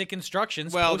basic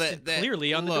instructions Well, posted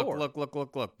clearly on the door.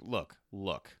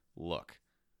 Look.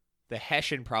 The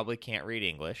Hessian probably can't read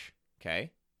English.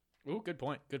 Okay, Ooh, good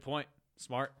point. Good point.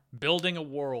 Smart. Building a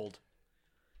world.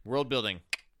 world building.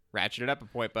 Ratchet it up a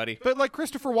point, buddy. But like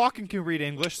Christopher Walken can read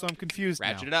English, so I'm confused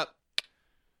Ratchet now. it up.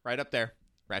 Right up there.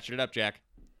 Ratchet it up, Jack.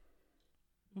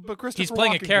 But Christopher He's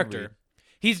playing Walken a can character. read.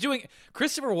 He's doing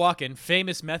Christopher Walken,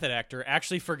 famous method actor,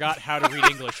 actually forgot how to read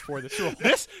English for this role.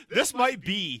 This might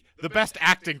be the best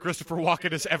acting Christopher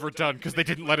Walken has ever done because they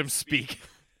didn't let him speak.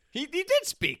 He did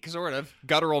speak, sort of.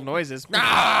 Guttural noises.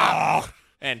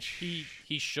 And He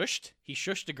shushed. He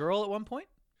shushed a girl at one point.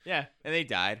 yeah, and they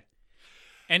died.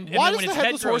 And Why then does when the his head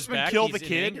Headless grows Horseman back, kill he's the in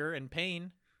kid? anger and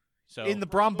pain. So In the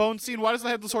Brom Bone scene, why does the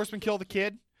Headless Horseman kill the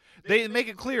kid? They make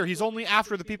it clear he's only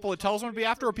after the people it tells him to be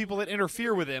after or people that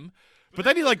interfere with him. But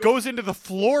then he like goes into the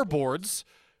floorboards.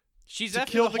 she's to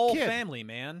after kill the the whole kid. family,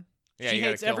 man. Yeah, she you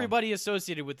gotta hates kill him. everybody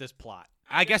associated with this plot.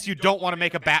 I guess you don't want to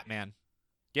make a Batman.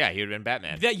 Yeah, he would have been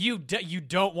Batman. That you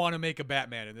don't want to make a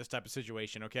Batman in this type of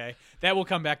situation, okay? That will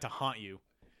come back to haunt you.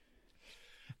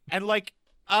 And like,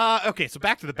 okay, so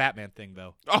back to the Batman thing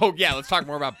though. Oh yeah, let's talk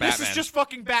more about Batman. This is just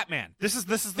fucking Batman. This is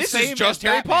the This same is just as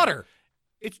Harry Batman. Potter.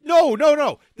 It's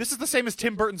no. This is the same as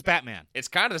Tim Burton's Batman. It's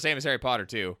kind of the same as Harry Potter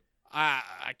too.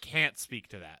 I can't speak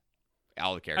to that.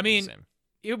 All the characters I mean, are the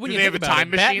same. When Do you they think have a about time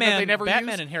it, machine that Batman, they never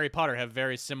Batman use? and Harry Potter have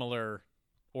very similar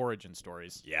origin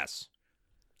stories. Yes.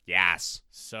 Yes.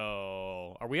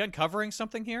 So, are we uncovering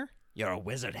something here? You're a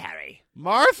wizard, Harry.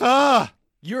 Martha!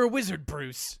 You're a wizard,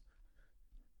 Bruce.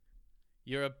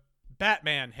 You're a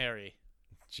Batman, Harry.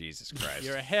 Jesus Christ.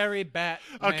 You're a hairy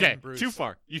Batman, Okay, Bruce. too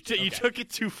far. You Okay. took it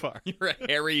too far. You're a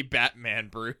hairy Batman,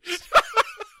 Bruce.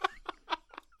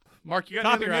 Mark, you got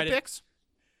any other Copyrighted. nitpicks?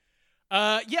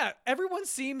 Yeah, everyone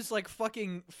seems like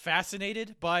fucking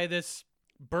fascinated by this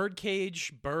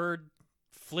birdcage bird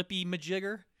flippy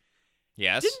majigger.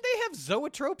 Yes. Didn't they have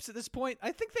zoetropes at this point?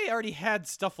 I think they already had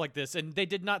stuff like this, and they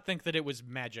did not think that it was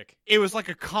magic. It was like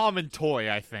a common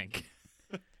toy, I think.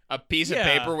 A piece of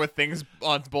Yeah. paper with things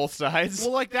on both sides.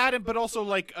 Well, like that, but also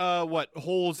like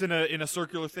holes in a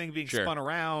circular thing being Sure. spun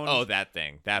around. Oh, that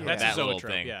thing. That That's that a little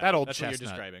zoetrope. thing. Yeah, That old that's what chestnut.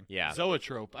 you're describing. Yeah.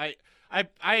 Zoetrope.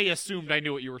 I assumed I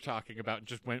knew what you were talking about and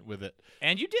just went with it.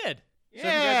 And you did. So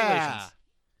Yeah. congratulations.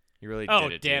 You really Oh,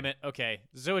 did it. damn dude. it. Okay.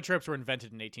 Zoetropes were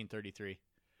invented in 1833.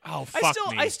 Oh, fuck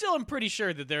me. I still am pretty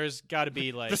sure that there's got to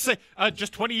be like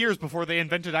Just 20 years before they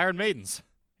invented Iron Maidens.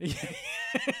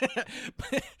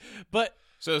 but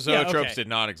So Yeah, zoetropes okay. did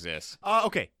not exist.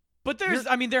 Okay. there's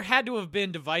I mean there had to have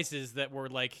been devices that were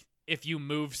like if you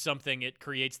move something it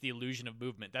creates the illusion of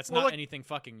movement. That's Well, not like- anything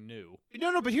fucking new.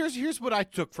 No, but here's what I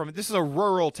took from it. This is a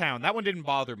rural town. That one didn't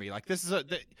bother me. Like this is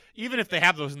even if they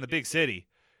have those in the big city,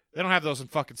 they don't have those in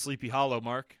fucking Sleepy Hollow,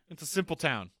 Mark. It's a simple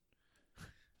town.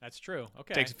 That's true.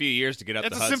 Okay. Takes a few years to get up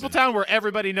It's the a Hudson. simple town where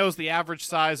everybody knows the average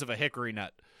size of a hickory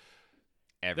nut.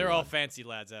 They're all Everyone. fancy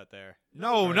lads out there.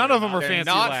 No, Or none of them are They're fancy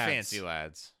not lads. fancy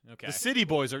lads. Okay. The city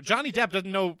boys are. Johnny Depp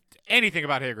doesn't know anything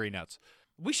about hickory nuts.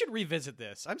 We should revisit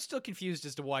this. I'm still confused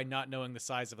as to why not knowing the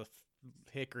size of a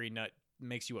hickory nut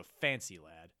makes you a fancy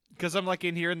lad. Because I'm like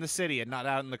in here in the city and not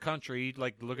out in the country,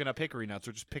 like looking up hickory nuts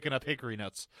or just picking up hickory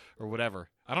nuts or whatever.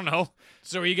 I don't know.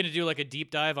 So are you going to do like a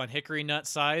deep dive on hickory nut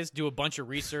size, do a bunch of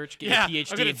research, get Yeah, a I'm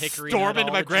PhD gonna in hickory storm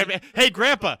into my nutology? grandpa. Hey,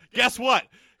 Grandpa, guess what?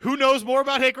 Who knows more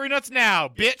about hickory nuts now,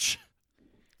 bitch?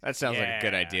 That sounds like a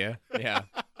good Yeah. idea. Yeah.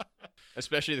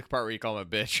 Especially the part where you call him a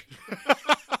bitch.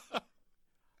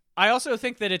 I also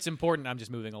think that it's important. I'm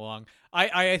just moving along.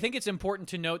 I think it's important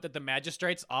to note that the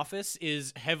magistrate's office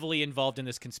is heavily involved in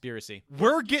this conspiracy.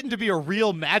 We're getting to be a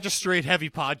real magistrate-heavy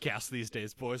podcast these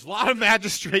days, boys. A lot of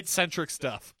magistrate-centric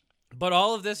stuff. But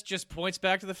all of this just points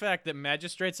back to the fact that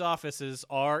magistrates' offices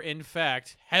are, in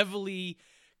fact, heavily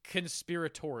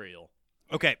conspiratorial.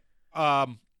 Okay.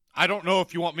 I don't know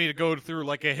if you want me to go through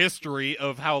like a history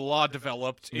of how law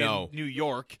developed No. in New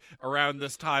York around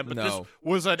this time, but No. this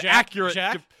was an accurate.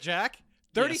 Jack,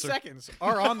 30 Yes, sir. seconds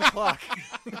are on the clock.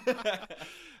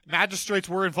 Magistrates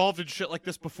were involved in shit like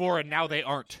this before, and now they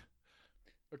aren't.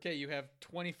 Okay, you have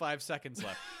 25 seconds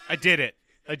left. I did it.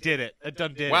 I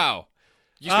done did it. Wow.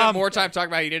 You spent more time talking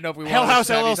about it. You didn't know if we wanted Hell to House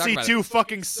have you talk LLC about 2 it.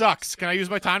 fucking sucks. Can I use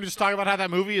my time to just talk about how that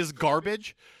movie is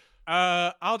garbage?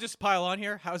 I'll just pile on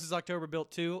here. Houses October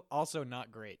Built 2, also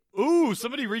not great. Ooh,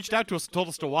 somebody reached out to us and told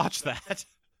us to watch that.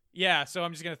 Yeah, so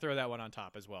I'm just going to throw that one on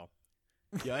top as well.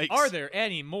 Yikes. Are there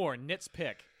any more Nits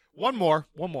pick? One more.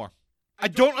 I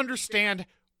don't understand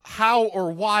how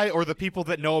or why or the people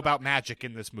that know about magic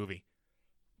in this movie.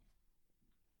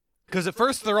 Because at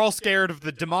first they're all scared of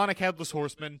the demonic Headless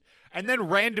Horseman, and then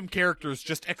random characters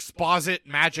just exposit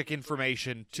magic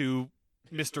information to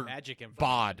Mr. Magic information.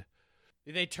 Bod.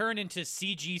 They turn into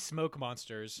CG smoke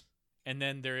monsters, and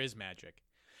then there is magic.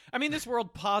 I mean, this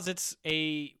world posits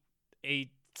a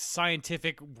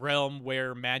scientific realm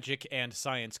where magic and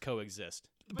science coexist.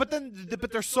 But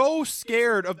they're so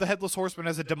scared of the Headless Horseman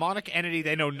as a demonic entity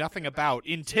they know nothing about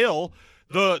until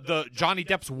the Johnny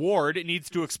Depp's ward needs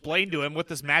to explain to him what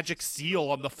this magic seal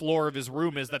on the floor of his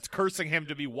room is that's cursing him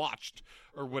to be watched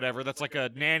or whatever. That's like a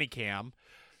nanny cam.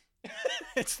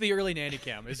 It's the early nanny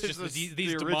cam. It's just these the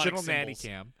demonic original symbols. nanny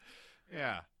cam.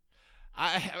 Yeah.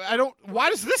 I don't. Why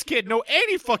does this kid know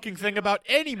any fucking thing about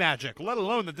any magic, let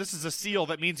alone that this is a seal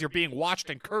that means you're being watched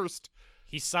and cursed?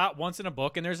 He saw it once in a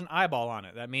book, and there's an eyeball on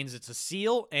it. That means it's a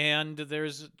seal, and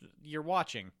you're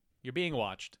watching. You're being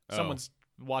watched. Oh. Someone's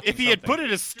watching. If he had something. put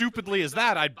it as stupidly as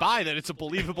that, I'd buy that it's a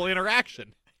believable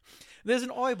interaction. There's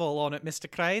an eyeball on it, Mr.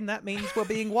 Crane. That means we're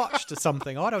being watched or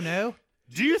something. I don't know.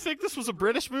 Do you think this was a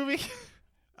British movie?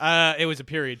 It was a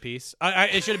period piece.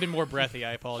 It should have been more breathy.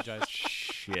 I apologize.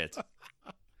 Shit.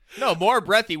 No, more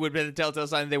breathy would have been the telltale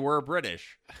sign they were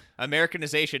British.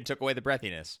 Americanization took away the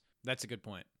breathiness. That's a good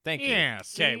point. Thank you. Yeah.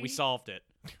 Okay, we solved it.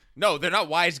 No, they're not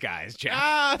wise guys,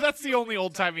 Jack. That's the only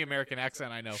old-timey American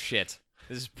accent I know. Shit.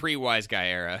 This is pre-wise guy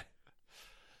era.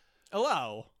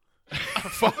 Hello.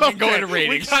 Fucking going to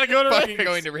ratings. We gotta go to Fucking ratings.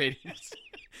 going to ratings.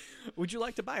 Would you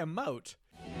like to buy a moat?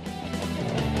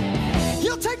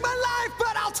 You'll take my life,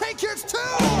 but I'll take yours too.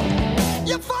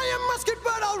 You fire musket,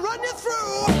 but I'll run you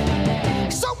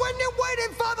through. So when you're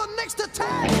waiting for the next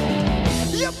attack,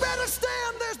 you better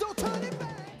stand, there's no turning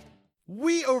back.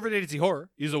 We over at ADC Horror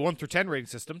use a 1 through 10 rating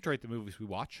system to rate the movies we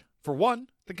watch. For one,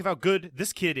 think of how good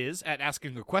this kid is at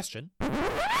asking a question.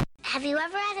 Have you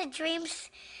ever had a dream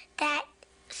that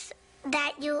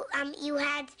you want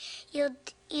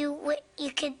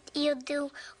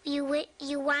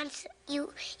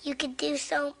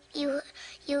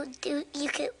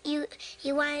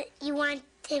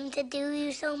him to do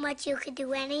you so much you could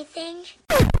do anything?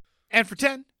 And for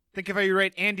 10, think of how you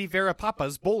rate Andy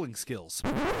Verapapa's bowling skills.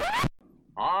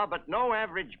 Ah, but no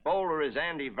average bowler is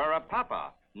Andy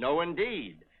Verapapa. No,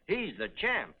 indeed. He's the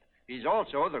champ. He's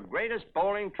also the greatest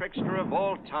bowling trickster of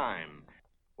all time.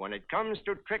 When it comes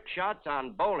to trick shots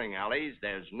on bowling alleys,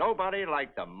 there's nobody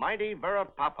like the mighty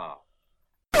Verapapa.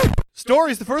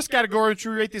 Story is the first category in which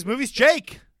we rate these movies.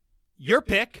 Jake, your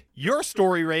pick, your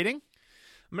story rating.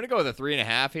 I'm going to go with a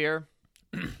 3.5 here.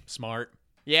 Smart.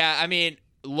 Yeah, I mean,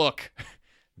 look,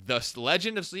 the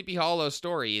Legend of Sleepy Hollow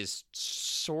story is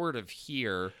sort of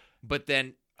here, but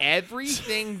then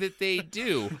everything that they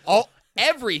do,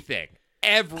 every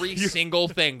single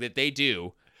thing that they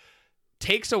do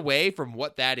takes away from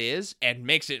what that is and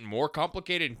makes it more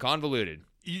complicated and convoluted.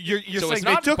 You're So saying it's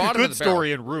they not took a bottom of good the barrel.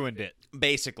 story and ruined it.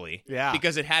 Basically. Yeah.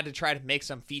 Because it had to try to make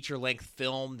some feature-length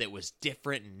film that was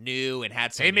different and new and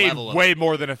had some They made level of... way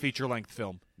more than a feature-length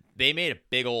film. They made a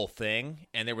big old thing,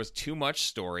 and there was too much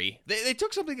story. They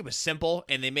took something that was simple,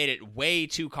 and they made it way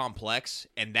too complex,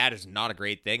 and that is not a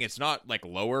great thing. It's not, like,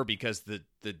 lower because the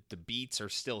beats are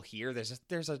still here.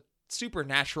 There's a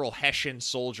supernatural Hessian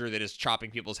soldier that is chopping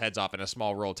people's heads off in a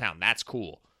small rural town. That's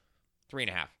cool.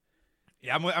 3.5.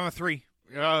 Yeah, I'm a 3.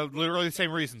 Literally the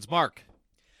same reasons. Mark.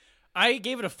 I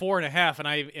gave it a 4.5, and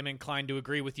I am inclined to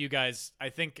agree with you guys. I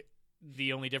think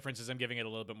the only difference is I'm giving it a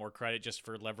little bit more credit just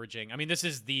for leveraging. I mean, this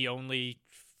is the only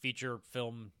feature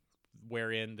film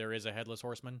wherein there is a Headless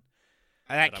Horseman.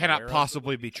 That I'm cannot aware of.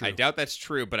 possibly be true. I doubt that's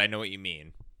true, but I know what you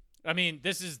mean. I mean,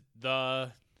 this is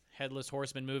the Headless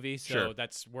Horseman movie, so Sure.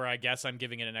 that's where I guess I'm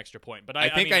giving it an extra point. But I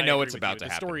think I know agree what's with about you. to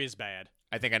the happen. story is bad.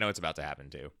 I think I know what's about to happen,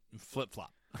 too.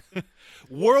 Flip-flop.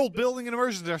 World building and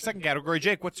immersion is our second category.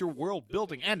 Jake, what's your world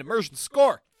building and immersion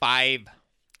score? 5.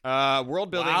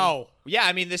 World building. Wow. Yeah,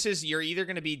 I mean, you're either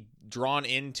going to be drawn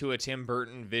into a Tim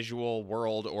Burton visual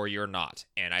world or you're not.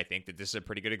 And I think that this is a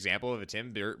pretty good example of a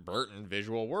Tim Burton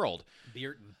visual world.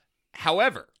 Bearton.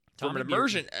 However, from Tommy an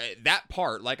immersion, that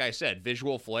part, like I said,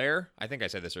 visual flair, I think I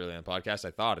said this earlier in the podcast,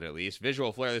 I thought it at least,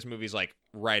 visual flair, this movie's like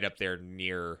right up there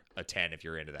near a 10 if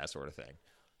you're into that sort of thing.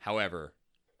 However,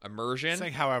 immersion,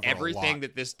 Saying however a everything lot.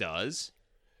 that this does,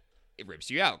 it rips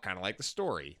you out, kind of like the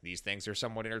story. These things are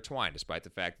somewhat intertwined, despite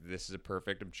the fact that this is a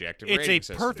perfect objective It's rating a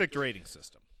system. perfect rating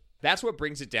system. That's what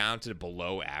brings it down to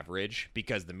below average,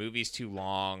 because the movie's too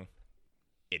long.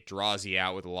 It draws you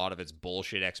out with a lot of its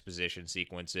bullshit exposition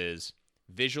sequences.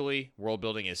 Visually, world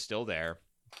building is still there,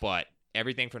 but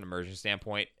everything from an immersion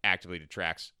standpoint actively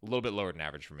detracts. A little bit lower than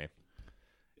average for me.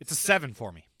 It's a 7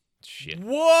 for me. Shit.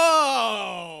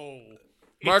 Whoa!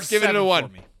 Mark's It's giving it a 7 1.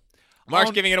 for me. Mark's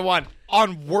On- giving it a 1.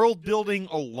 On world building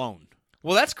alone.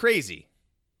 Well, that's crazy.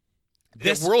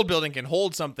 This- That world building can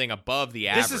hold something above the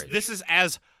average. This is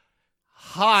as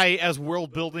high as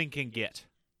world building can get.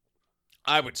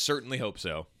 I would certainly hope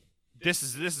so. This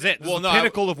is it. This Well, is no, the I-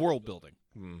 pinnacle of world building.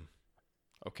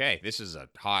 Okay, this is a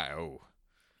high. Oh,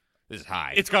 this is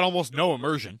high. It's got almost no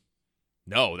immersion.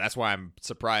 No, that's why I'm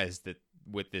surprised that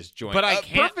with this joint. But I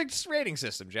can't- perfect rating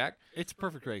system, Jack. It's a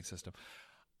perfect rating system.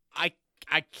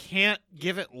 I can't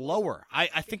give it lower.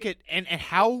 I think it and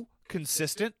how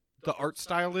consistent the art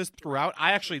style is throughout.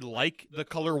 I actually like the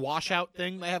color washout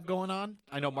thing they have going on.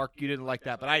 I know, Mark, you didn't like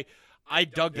that, but I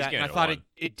dug He's that, and getting I a thought 1.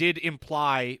 it did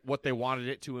imply what they wanted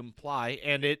it to imply,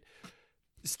 and it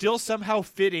still somehow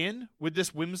fit in with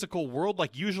this whimsical world.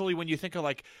 Like, usually when you think of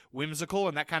like whimsical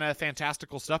and that kind of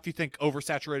fantastical stuff, you think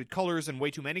oversaturated colors and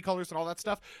way too many colors and all that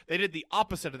stuff. They did the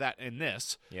opposite of that in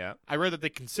this. Yeah, I read that they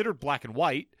considered black and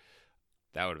white.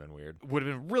 that would have been weird. Would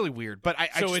have been really weird, but I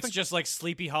So just it's think, just like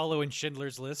Sleepy Hollow and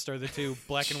Schindler's List are the two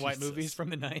black and white Jesus. movies from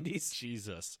the 90s.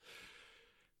 Jesus.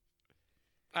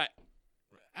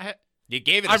 You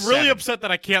gave it. A I'm really 7. upset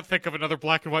that I can't think of another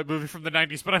black and white movie from the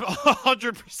 90s, but I'm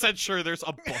 100% sure there's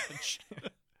a bunch.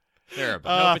 There,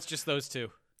 Nope, it's just those two.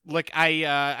 Like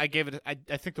I gave it. I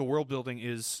think the world building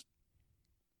is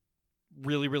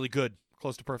really, really good,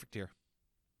 close to perfect here.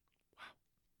 Wow.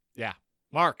 Yeah,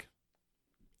 Mark.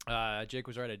 Jake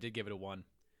was right. I did give it a 1.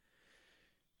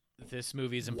 This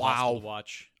movie is impossible to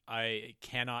watch. I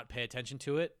cannot pay attention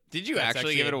to it. Did you That's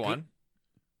actually give it a good- 1?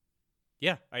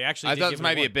 Yeah, I actually I did thought give this it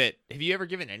might be a 1. bit. Have you ever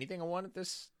given anything a 1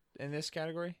 in this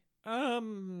category?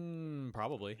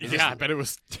 Probably. Yeah, I bet it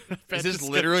was. Is this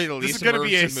literally the this least is gonna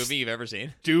be a immersive movie you've ever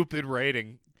seen? stupid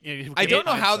rating? I don't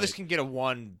know how this can get a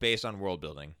 1 based on world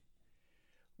building.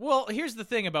 Well, here's the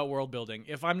thing about world building.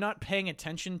 If I'm not paying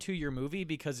attention to your movie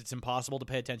because it's impossible to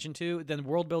pay attention to, then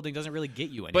world building doesn't really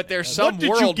get you anything. But there's some What did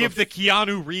world. you give the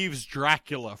Keanu Reeves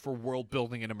Dracula for world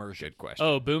building and immersion? Good question.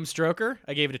 Oh, Boom Stroker?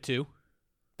 I gave it a 2.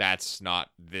 That's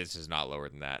not. This is not lower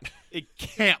than that. It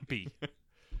can't be.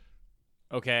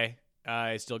 Okay.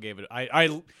 I still gave it.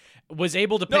 I was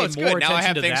able to No, pay it's more good. Now I attention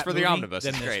have to things that for the movie omnibus.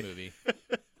 than It's this great. movie.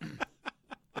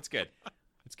 It's good.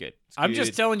 It's good. It's I'm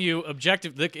just good. telling you,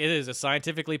 objective. Look, it is a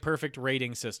scientifically perfect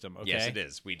rating system. Okay. Yes, it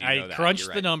is. We do I know that. crunched You're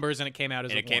the right. numbers and it came out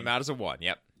as and a it came 1. out as a 1.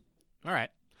 Yep. All right.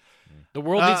 The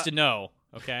world needs to know.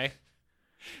 Okay.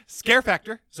 Scare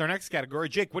factor is our next category.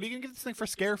 Jake, what are you gonna give this thing for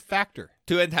scare factor?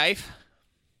 2.5.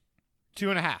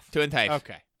 2.5. 2.5.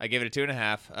 Okay. I give it a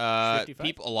 2.5.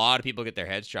 55? A lot of people get their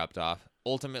heads chopped off.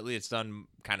 Ultimately, it's done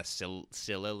kind of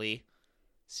sillily,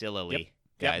 Yep.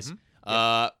 guys.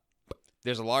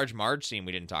 There's a large Marge scene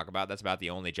we didn't talk about. That's about the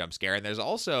only jump scare. And there's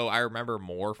also, I remember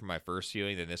more from my first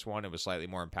viewing than this one. It was slightly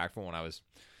more impactful when I was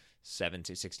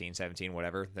 16, 17,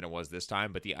 whatever, than it was this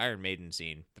time. But the Iron Maiden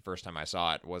scene, the first time I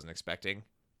saw it, wasn't expecting,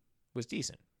 was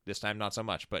decent. This time, not so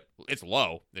much. But it's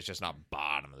low. It's just not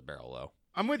bottom of the barrel low.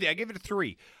 I'm with you. I give it a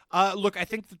 3. Look, I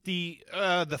think that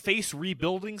the face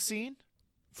rebuilding scene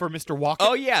for Mr. Walker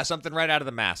Oh, yeah, something right out of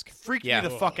the mask. freaked yeah. me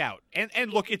the fuck out.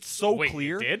 And look, it's so Wait,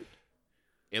 clear. it did?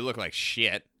 It looked like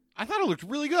shit. I thought it looked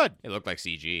really good. It looked like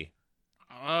CG. It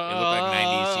looked like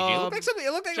 90s CG. It looked like something.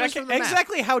 It looked like it was Jack, from the Mask.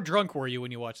 exactly how drunk were you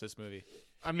when you watched this movie?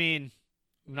 I mean,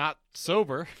 not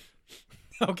sober.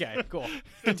 Okay, cool.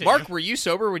 Continue. Mark, were you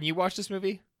sober when you watched this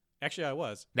movie? Actually, I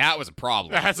was. That was a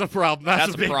problem. That's a problem.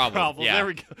 That's a a big problem. Yeah. There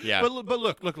we go. Yeah. But look.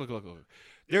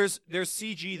 There's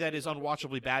CG that is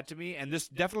unwatchably bad to me, and this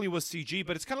definitely was CG.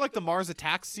 But it's kind of like the Mars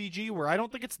Attacks CG, where I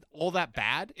don't think it's all that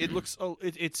bad. It looks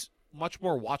it's much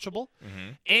more watchable,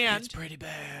 and It's pretty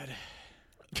bad.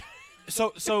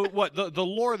 so what the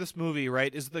lore of this movie,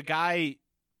 right, is the guy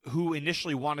who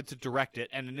initially wanted to direct it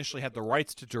and initially had the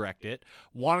rights to direct it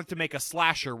wanted to make a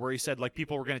slasher where he said like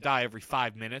people were going to die every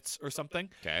 5 minutes or something.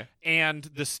 Okay. And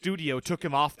the studio took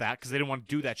him off that because they didn't want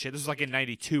to do that shit. This was like in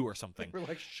 '92 or something, We're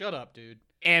like, shut up, dude.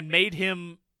 and made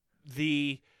him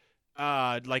the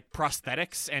like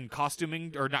prosthetics and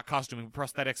costuming, or not costuming,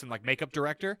 prosthetics and like makeup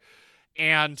director.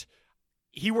 And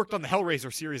he worked on the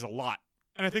Hellraiser series a lot,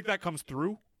 and I think that comes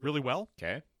through really well.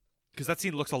 Okay. Because that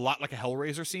scene looks a lot like a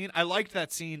Hellraiser scene. I liked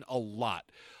that scene a lot.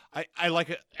 I like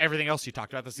it, everything else you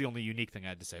talked about. That's the only unique thing I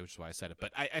had to say, which is why I said it.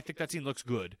 But I think that scene looks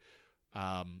good,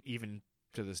 even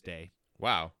to this day.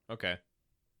 Wow. Okay.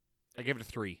 I gave it a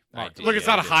 3. I Look, did, it's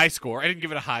yeah, not I a did. high score. I didn't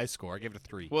give it a high score. I gave it a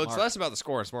 3. Well, it's Mark. less about the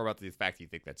score. It's more about the fact that you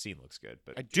think that scene looks good.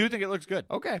 But I do think it looks good.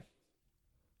 okay.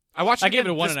 I watched. I gave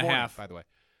again it a this 1.5. morning, by the way.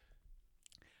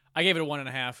 I gave it a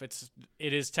 1.5.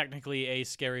 It is technically a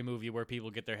scary movie where people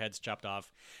get their heads chopped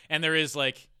off, and there is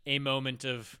like a moment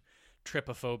of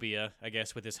trypophobia, I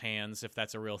guess, with his hands, if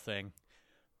that's a real thing.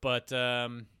 But I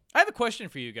have a question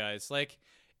for you guys. Like,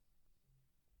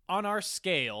 on our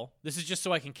scale, this is just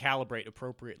so I can calibrate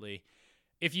appropriately.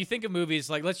 If you think of movies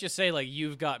like, let's just say, like,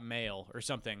 You've Got Mail or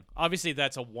something, obviously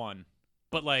that's a 1.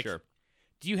 But, like, Sure.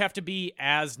 do you have to be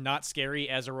as not scary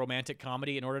as a romantic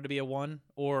comedy in order to be a 1?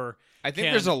 Or I think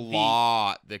can there's a the-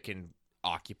 lot that can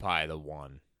occupy the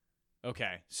 1.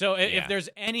 Okay. So Yeah. if there's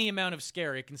any amount of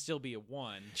scare, it can still be a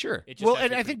 1. Sure. It just Well, has to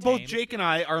and be I pretty think both tame. Jake and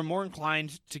I are more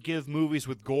inclined to give movies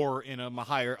with gore in a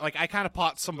higher. Like, I kind of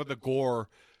pot some of the gore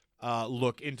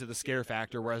look into the scare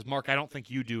factor, whereas Mark, I don't think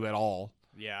you do at all.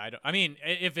 Yeah, I mean,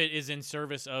 if it is in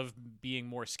service of being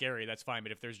more scary, that's fine.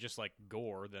 But if there's just like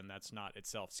gore, then that's not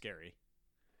itself scary.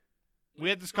 We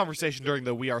had this conversation during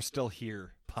the "We Are Still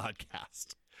Here"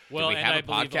 podcast. Well, we and have I a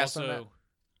believe podcast on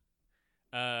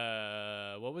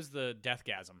also, what was the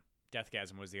Deathgasm?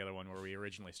 Deathgasm was the other one where we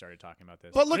originally started talking about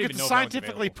this. But I look, don't it's even a know if that one's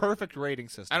scientifically available. perfect rating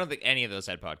system. I don't think any of those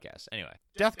had podcasts. Anyway,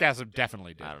 Deathgasm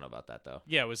definitely did. I don't know about that, though.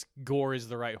 Yeah, it was Gore is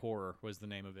the Right Horror was the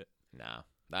name of it. No,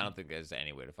 I don't think there's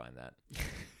any way to find that.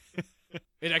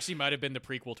 It actually might have been the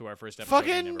prequel to our first episode.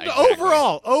 we Fucking never-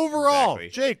 Exactly. overall. Exactly.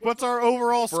 Jake, what's our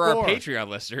overall For score? our Patreon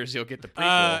listeners, you'll get the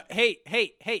prequel.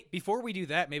 Hey! Before we do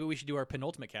that, maybe we should do our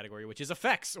penultimate category, which is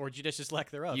effects or judicious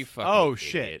lack thereof. You fucking Oh idiot.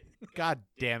 shit! God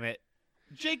damn it,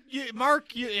 Jake, Mark,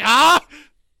 Whoa,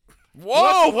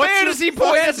 What's your fantasy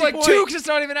point! That's fantasy like point? 2 because it's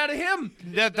not even out of him.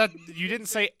 that you didn't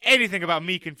say anything about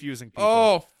me confusing people.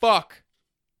 Oh, fuck.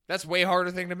 That's way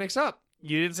harder thing to mix up.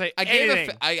 You didn't say I gave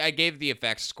anything. I gave the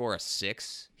effects score a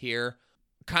 6 here.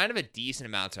 Kind of a decent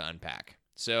amount to unpack.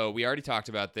 So we already talked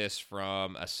about this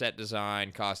from a set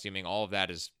design, costuming, all of that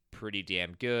is pretty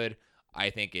damn good. I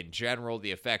think in general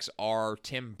the effects are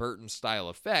Tim Burton style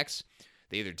effects.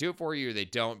 They either do it for you or they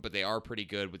don't, but they are pretty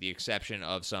good with the exception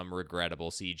of some regrettable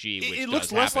CG. Which it looks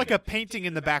does less happen. like a painting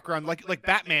in the background. Like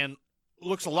Batman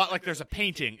looks a lot like there's a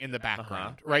painting in the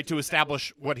background, right, to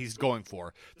establish what he's going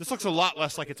for. This looks a lot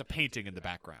less like it's a painting in the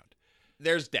background.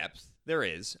 There's depth. There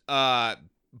is.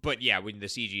 But yeah, when the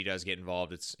CG does get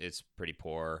involved, it's pretty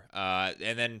poor.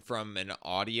 And then from an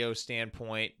audio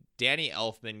standpoint, Danny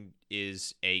Elfman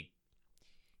he's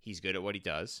good at what he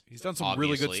does. He's done some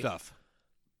really good Obviously. stuff.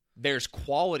 There's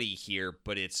quality here,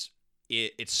 but it's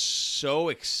so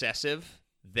excessive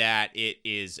that it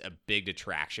is a big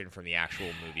detraction from the actual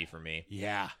movie for me.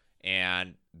 Yeah.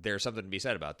 And there's something to be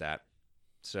said about that.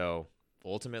 So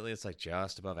ultimately, it's like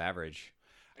just above average.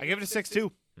 I give it a 6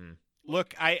 too.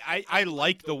 Look, I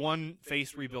like the one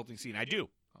face rebuilding scene. I do.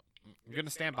 I'm gonna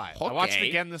stand by it. I watched it Okay.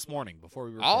 again this morning before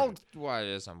we I'll recorded. watch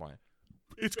it at some point.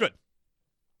 It's good.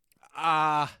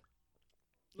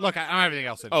 Look, I don't have anything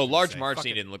else. Oh, Large say. March Fuck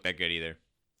scene it. didn't look that good either.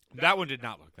 That one did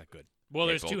not look that good. Well,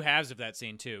 there's April. 2 halves of that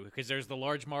scene too, because there's the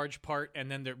Large Marge part, and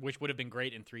then which would have been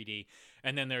great in 3D,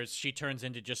 and then she turns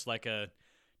into just like a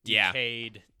Yeah.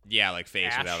 decayed Yeah, like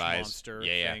face ash without eyes. monster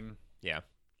Yeah. thing. Yeah.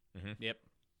 Yep.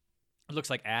 It looks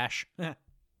like ash.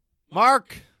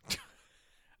 Mark,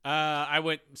 I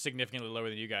went significantly lower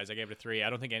than you guys. I gave it a 3. I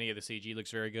don't think any of the CG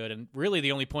looks very good, and really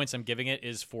the only points I'm giving it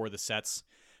is for the sets.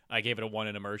 I gave it a 1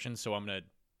 in immersion, so I'm gonna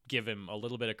give him a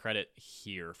little bit of credit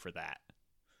here for that.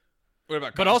 What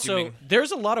about But also, costuming?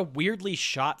 there's a lot of weirdly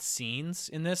shot scenes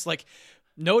in this. Like,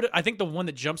 I think the one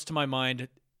that jumps to my mind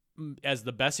as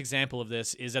the best example of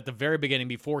this is at the very beginning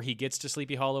before he gets to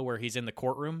Sleepy Hollow, where he's in the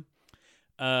courtroom.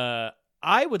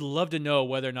 I would love to know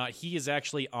whether or not he is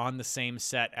actually on the same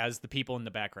set as the people in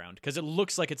the background, because it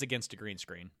looks like it's against a green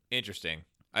screen. Interesting.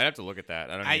 I'd have to look at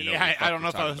that. I don't even know. I don't know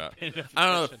if I was paying enough I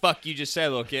don't know what the attention. fuck you just said,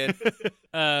 little kid.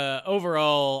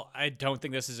 Overall, I don't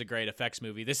think this is a great effects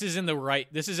movie. This is in the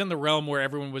realm where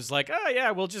everyone was like, "Oh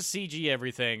yeah, we'll just CG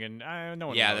everything," and no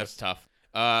one. Yeah, noticed. that's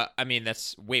tough. I mean,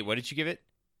 wait. What did you give it?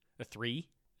 A 3.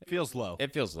 feels low.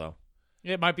 It feels low.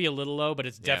 It might be a little low, but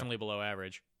it's Yeah. definitely below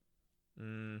average.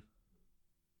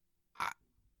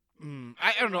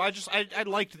 I don't know. I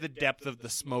liked the depth of the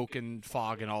smoke and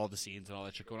fog and all the scenes and all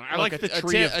that shit going on. I Look, like the a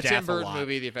tree Tim- of a death Tim a Burton lot.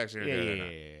 movie. The effects are Yeah, good. yeah,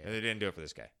 enough. yeah. And they didn't do it for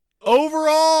this guy.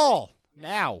 Overall,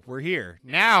 now we're here.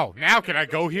 Now can I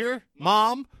go here,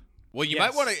 Mom? Well, you Yes.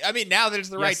 might want to. I mean, now that it's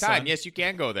the right Yes, time, son. yes, you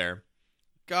can go there.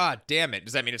 God damn it!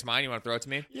 Does that mean it's mine? You want to throw it to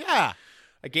me? Yeah.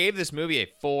 I gave this movie a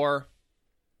 4.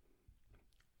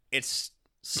 It's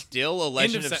still a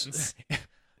Legend of of sentence.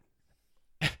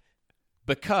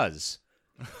 because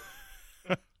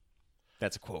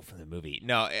that's a quote from the movie.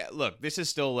 No, look, this is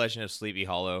still a Legend of Sleepy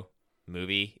Hollow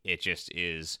movie. It just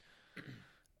is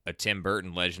a Tim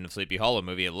Burton Legend of Sleepy Hollow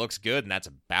movie. It looks good, and that's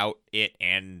about it.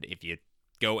 And if you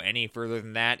go any further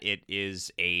than that, it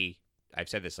is a I've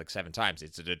said this like 7 times.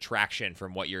 It's a detraction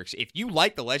from what you're. If you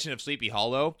like The Legend of Sleepy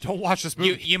Hollow, Don't watch this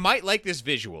movie. you might like this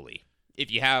visually.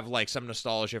 If you have like some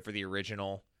nostalgia for the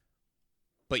original,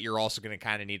 but you're also going to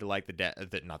kind of need to like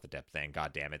not the Depp thing.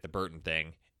 God damn it, the Burton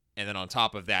thing. And then on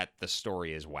top of that, the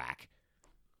story is whack.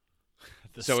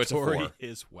 The So it's a story 4.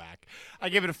 is whack. I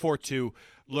give it a 4-2.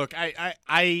 Look,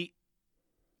 I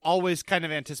always kind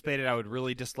of anticipated I would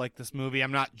really dislike this movie.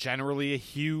 I'm not generally a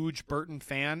huge Burton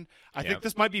fan. I think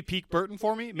this might be peak Burton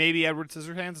for me. Maybe Edward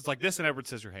Scissorhands. It's like this and Edward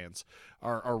Scissorhands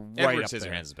are right Edward up there.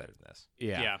 Scissorhands is better than this.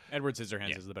 Yeah. Edward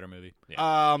Scissorhands is the better movie.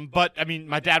 But I mean,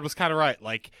 my dad was kind of right.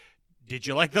 Like, did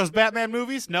you like those Batman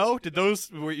movies? No. Did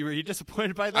those? Were you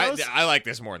disappointed by those? I like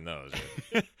this more than those.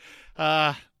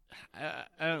 I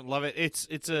don't love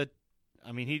it.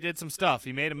 I mean, he did some stuff.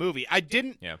 He made a movie. I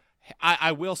didn't. Yeah.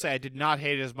 I will say I did not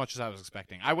hate it as much as I was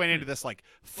expecting. I went into this like,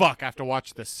 fuck, I have to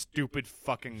watch this stupid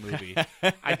fucking movie.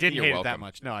 I didn't You're hate it welcome. that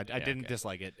much. No, I didn't okay.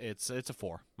 dislike it. It's a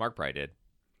 4. Mark probably did.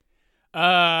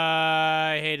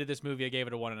 I hated this movie. I gave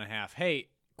it a 1.5. Hey,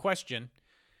 question.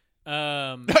 You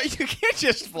can't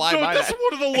just fly by that's that.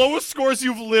 one of the lowest scores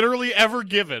you've literally ever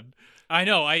given. I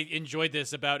know. I enjoyed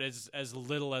this about as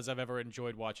little as I've ever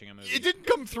enjoyed watching a movie. It didn't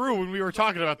come through when we were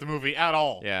talking about the movie at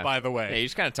all, Yeah. by the Yeah, way. you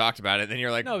just kind of talked about it, then you're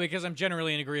like, No, because I'm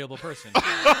generally an agreeable person.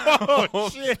 Oh,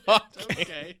 shit.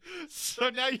 Okay. So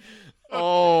now you...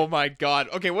 oh my god.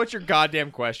 Okay, what's your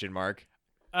goddamn question, Mark?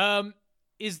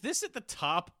 Is this at the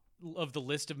top of the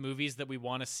list of movies that we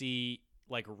want to see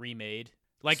like remade?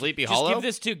 Like Sleepy just Hollow?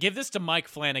 Give this to Mike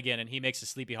Flanagan and he makes a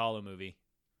Sleepy Hollow movie.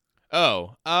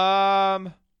 Oh,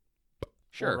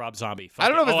 sure. Or Rob Zombie. I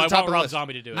don't know if it's I the top want of the Rob list.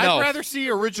 Zombie to do it. No. I'd rather see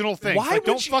original things. Why Like, would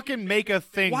don't you- fucking make a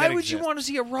thing Why that would you exists. want to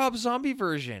see a Rob Zombie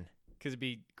version? Because it'd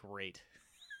be great.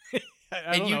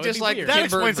 And you dislike That Tim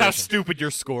explains Burton how version. stupid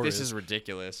your score This is. is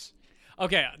ridiculous.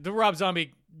 Okay, the Rob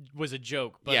Zombie was a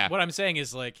joke, but Yeah. what I'm saying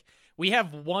is like we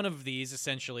have one of these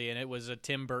essentially, and it was a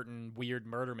Tim Burton weird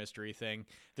murder mystery thing.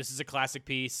 This is a classic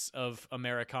piece of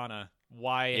Americana.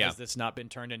 Why Yeah. has this not been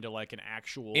turned into like an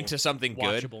actual Into something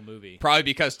good. watchable movie? Probably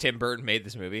because Tim Burton made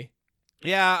this movie.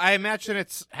 Yeah, I imagine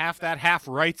it's half that, half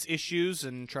rights issues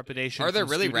and trepidation. Are there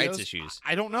from really studios. rights issues?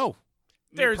 I don't know.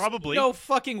 There's probably no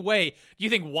fucking way. Do you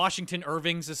think Washington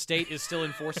Irving's estate is still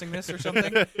enforcing this or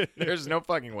something? There's no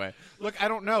fucking way. Look, I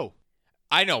don't know.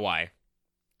 I know why.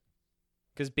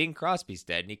 Because Bing Crosby's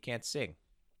dead and he can't sing.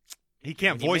 He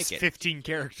can't When you voice make it. 15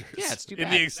 characters. Yeah, it's too in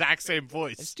bad. the exact same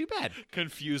voice. It's too bad.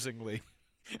 Confusingly.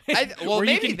 Well, where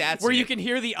maybe you can, that's where it. you can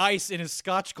hear the ice in his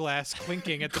scotch glass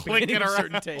clinking at the Clinking beginning of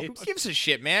certain around. tapes. Who gives a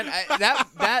shit, man?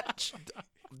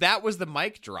 That was the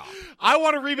mic drop. I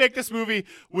want to remake this movie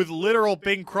with literal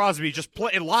Bing Crosby just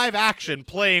play in live action,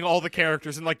 playing all the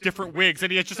characters in like different wigs,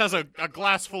 and he just has a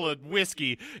glass full of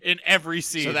whiskey in every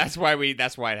scene. So that's why it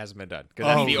hasn't been done. Because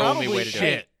that's Oh, the only way to do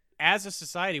shit. it. As a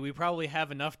society, we probably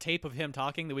have enough tape of him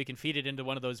talking that we can feed it into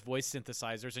one of those voice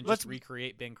synthesizers and Let's- just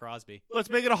recreate Bing Crosby. Let's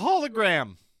make it a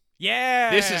hologram. Yeah.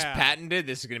 This is patented.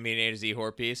 This is going to be an A to Z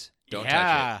horror piece. Don't touch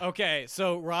Yeah. it. Okay,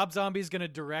 so Rob Zombie's going to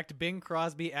direct Bing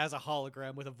Crosby as a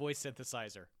hologram with a voice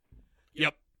synthesizer.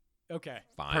 Yep. Okay.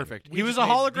 Fine. Perfect. We He was just a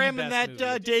made the hologram in best that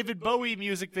movie. David Bowie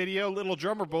music video, Little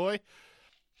Drummer Boy.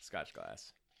 Scotch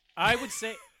glass. I would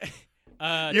say.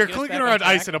 to You're get us clinking back on around track-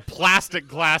 ice in a plastic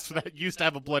glass that used to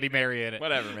have a Bloody Mary in it.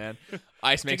 Whatever, man.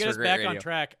 Ice To makes get for us great back radio. on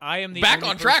track, I am the Back only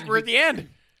on track. person We're at the end.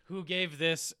 who gave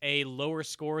this a lower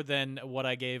score than what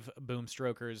I gave Boom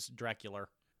Stoker's Dracula.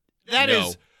 That No.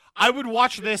 is, I would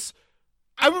watch this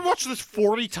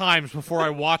 40 times before I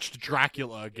watched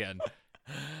Dracula again.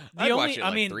 I'd watch it,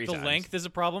 like, the 3 times. length is a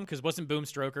problem because wasn't Boom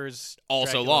Stoker's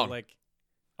Also Dracula, long. Like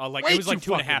Way it was like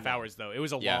too 2.5 fucking long. hours though. It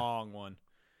was a Yeah. long one.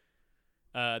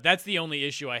 That's the only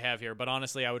issue I have here. But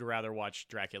honestly, I would rather watch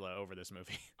Dracula over this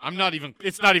movie.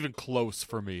 It's not even close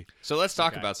for me. So let's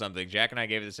talk Okay. about something. Jack and I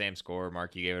gave it the same score.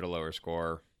 Mark, you gave it a lower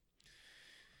score.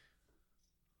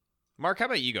 Mark, how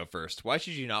about you go first? Why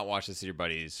should you not watch this with your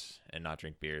buddies and not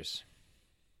drink beers?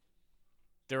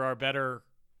 There are better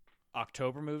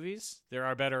October movies. There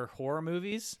are better horror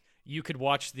movies. You can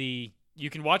watch the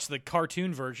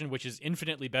cartoon version, which is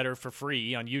infinitely better for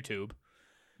free on YouTube,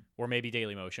 or maybe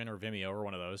Dailymotion or Vimeo or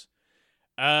one of those.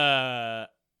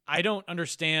 I don't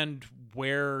understand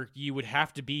where you would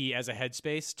have to be as a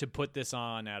headspace to put this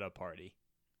on at a party.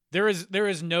 There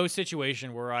is no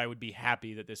situation where I would be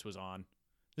happy that this was on.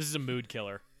 This is a mood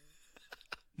killer.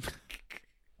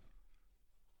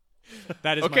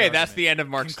 That is my Okay, that's argument. the end of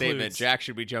Mark's statement. Concludes. Jack,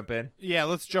 should we jump in? Yeah,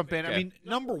 let's jump in. I Okay. mean,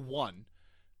 number one,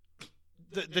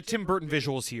 the Tim Burton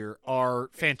visuals here are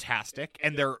fantastic,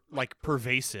 and they're like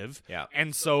pervasive. Yeah.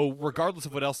 And so, regardless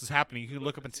of what else is happening, you can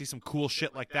look up and see some cool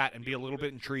shit like that, and be a little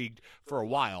bit intrigued for a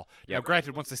while. Now, Yep.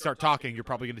 granted, once they start talking, you're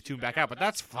probably going to tune back out, but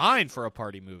that's fine for a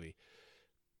party movie.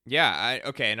 Yeah,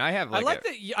 and I have I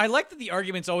like that the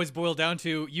arguments always boil down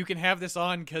to you can have this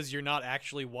on because you're not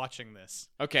actually watching this.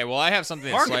 Okay, well, I have something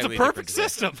Mark, that's it's a slightly perfect different to say.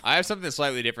 system. I have something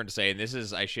slightly different to say, and this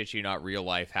is, I shit you not, real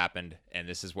life happened, and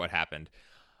this is what happened.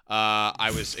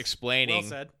 I was explaining. Well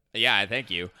said. Yeah, thank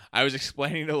you. I was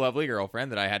explaining to a lovely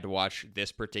girlfriend that I had to watch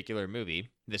this particular movie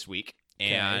this week,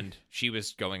 and she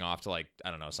was going off to, like, I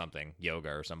don't know, something, yoga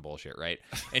or some bullshit, right?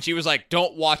 And she was like,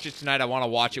 don't watch it tonight. I want to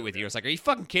watch it with you. I was like, are you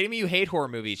fucking kidding me? You hate horror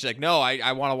movies. She's like, no,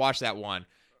 I want to watch that one.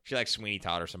 She likes Sweeney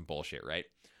Todd or some bullshit, right?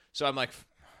 So I'm like,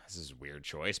 this is a weird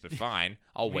choice, but fine.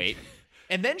 I'll wait.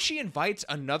 And then she invites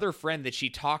another friend that she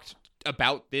talked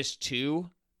about this to,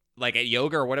 like at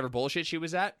yoga or whatever bullshit she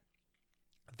was at.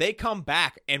 They come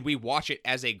back and we watch it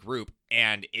as a group,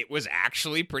 and it was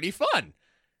actually pretty fun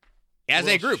as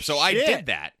a group. So I did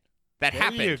that. That There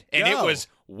happened. you And it go. was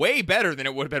way better than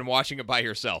it would have been watching it by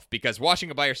yourself, because watching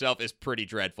it by yourself is pretty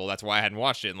dreadful. That's why I hadn't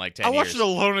watched it in like 10 I years. watched it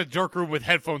alone in a dark room with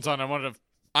headphones on. I wanted to.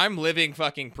 I'm living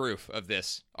fucking proof of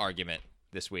this argument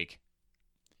this week.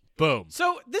 Boom.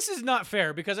 So this is not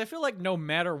fair because I feel like no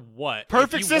matter what,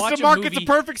 Perfect if you watch system, a Mark. movie- It's a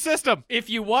perfect system. If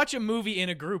you watch a movie in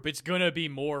a group, it's gonna be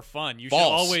more fun. You should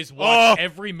False. always watch Oh.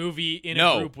 every movie in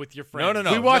No. a group with your friends.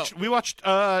 No. we watched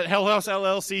Hell House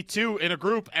LLC 2 in a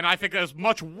group, and I think that was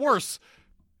much worse.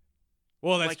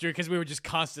 Well, that's true because we were just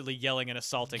constantly yelling and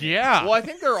assaulting. Yeah. Well, I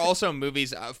think there are also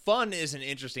movies. Fun is an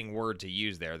interesting word to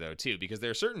use there, though, too, because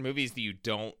there are certain movies that you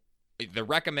don't.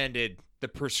 The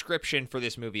prescription for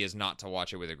this movie is not to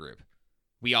watch it with a group.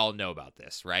 We all know about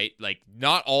this, right? Like,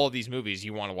 not all of these movies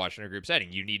you want to watch in a group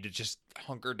setting. You need to just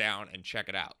hunker down and check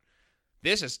it out.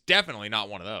 This is definitely not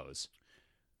one of those.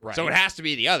 Right. So it has to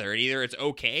be the other. And either it's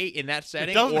okay in that setting,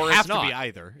 It doesn't or have it's to not. be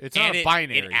either. It's And not it,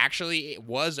 binary. It actually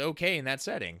was okay in that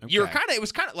setting. Okay. It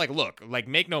was kind of like, look, like,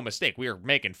 make no mistake, we were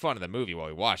making fun of the movie while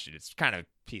we watched it. It's kind of a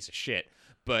piece of shit,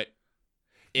 but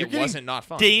You're it getting wasn't not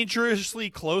fun. dangerously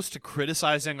close to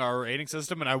criticizing our rating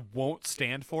system, and I won't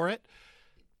stand for it.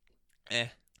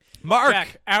 Mark.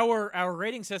 Jack, our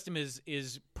rating system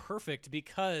is perfect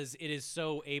because it is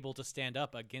so able to stand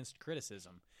up against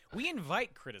criticism. We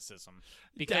invite criticism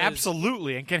because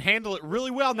Absolutely, and can handle it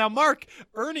really well. Now, Mark,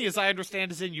 Ernie, as I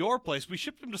understand, is in your place. We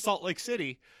shipped him to Salt Lake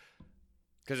City.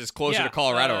 Because it's closer yeah, to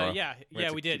Colorado. yeah, where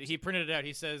it's we a- did. He printed it out.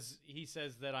 He says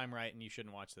that I'm right and you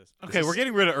shouldn't watch this. Okay, we're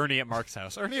getting rid of Ernie at Mark's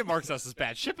house. Ernie at Mark's house is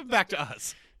bad. Ship him back to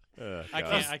us. I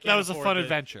can't That was a afford fun the-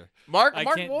 adventure. Mark's the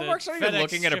not even FedEx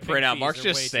looking at a shipping printout. fees Mark's are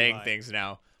just way too saying high. things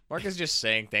now. Mark is just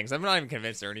saying things. I'm not even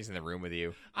convinced Ernie's in the room with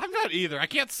you. I'm not either. I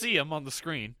can't see him on the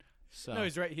screen. So. No,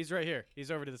 he's right. He's right here. He's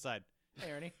over to the side.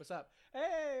 Hey, Ernie, what's up?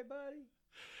 Hey, buddy.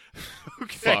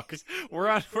 Okay. Fuck.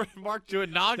 We're Mark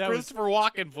doing non-Christopher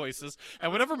Walken voices,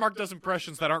 and whenever Mark does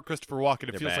impressions that aren't Christopher Walken,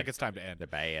 it They're feels bad. like it's time to end. They're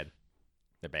bad.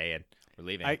 They're bad. We're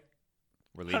leaving. I-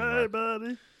 We're leaving. Mark.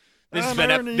 buddy.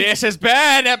 This has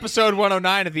been episode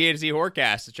 109 of the A to Z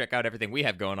Horrorcast. To check out everything we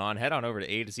have going on, head on over to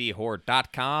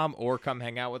A2ZHorror.com or come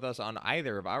hang out with us on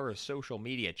either of our social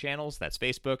media channels. That's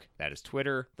Facebook, that is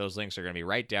Twitter. Those links are going to be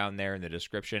right down there in the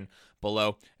description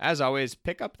below. As always,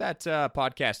 pick up that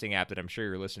podcasting app that I'm sure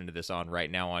you're listening to this on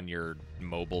right now on your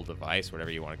mobile device,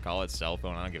 whatever you want to call it, cell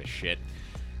phone, I don't give a shit.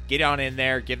 Get on in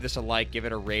there, give this a like, give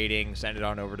it a rating, send it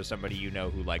on over to somebody you know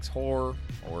who likes horror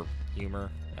or humor.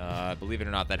 Believe it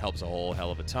or not, that helps a whole hell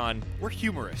of a ton. We're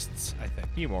humorists, I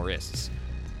think. Humorists.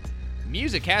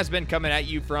 Music has been coming at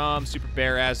you from Super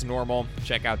Bear as normal.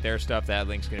 Check out their stuff. That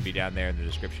link's going to be down there in the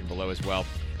description below as well.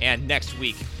 And next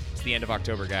week, it's the end of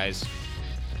October, guys.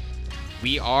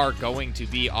 We are going to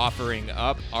be offering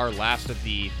up our last of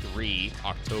the 3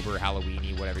 October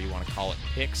Halloweeny, whatever you want to call it,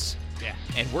 picks. Yeah.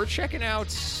 And we're checking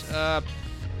out a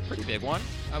pretty big one,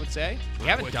 I would say. We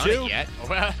haven't would done too. it yet.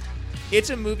 Well, It's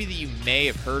a movie that you may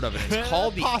have heard of, and it's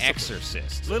called The Possibly.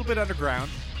 Exorcist. a little bit underground.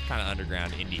 Kind of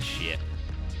underground indie shit.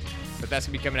 But that's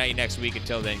going to be coming at you next week.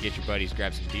 Until then, get your buddies,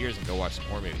 grab some beers, and go watch some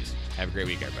more movies. Have a great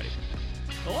week, everybody.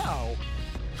 Hello.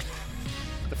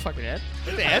 The fucking end?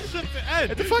 The end?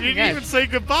 At the fucking you didn't end. even say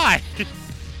goodbye.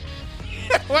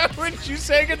 Why wouldn't you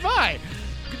say goodbye?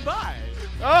 Goodbye.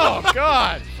 Oh,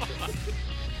 God.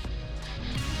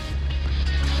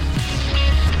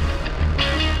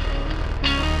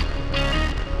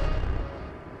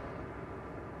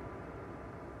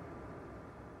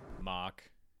 Mock.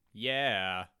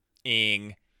 Yeah.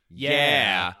 Ing. Yeah.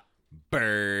 Yeah.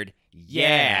 Bird.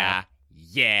 Yeah.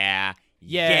 Yeah.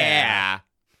 Yeah.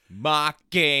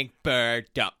 Mockingbird,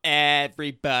 don't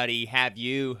everybody, have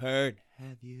you heard?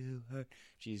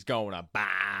 She's gonna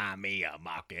buy me a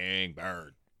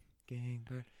mockingbird.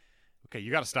 Mockingbird. Okay, you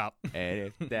gotta stop.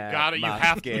 And if that Got it, you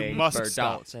have to, you must mockingbird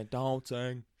stop. don't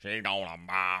sing. She's gonna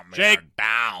buy me Jake. a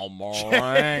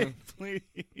diamond. Please.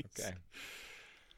 Okay.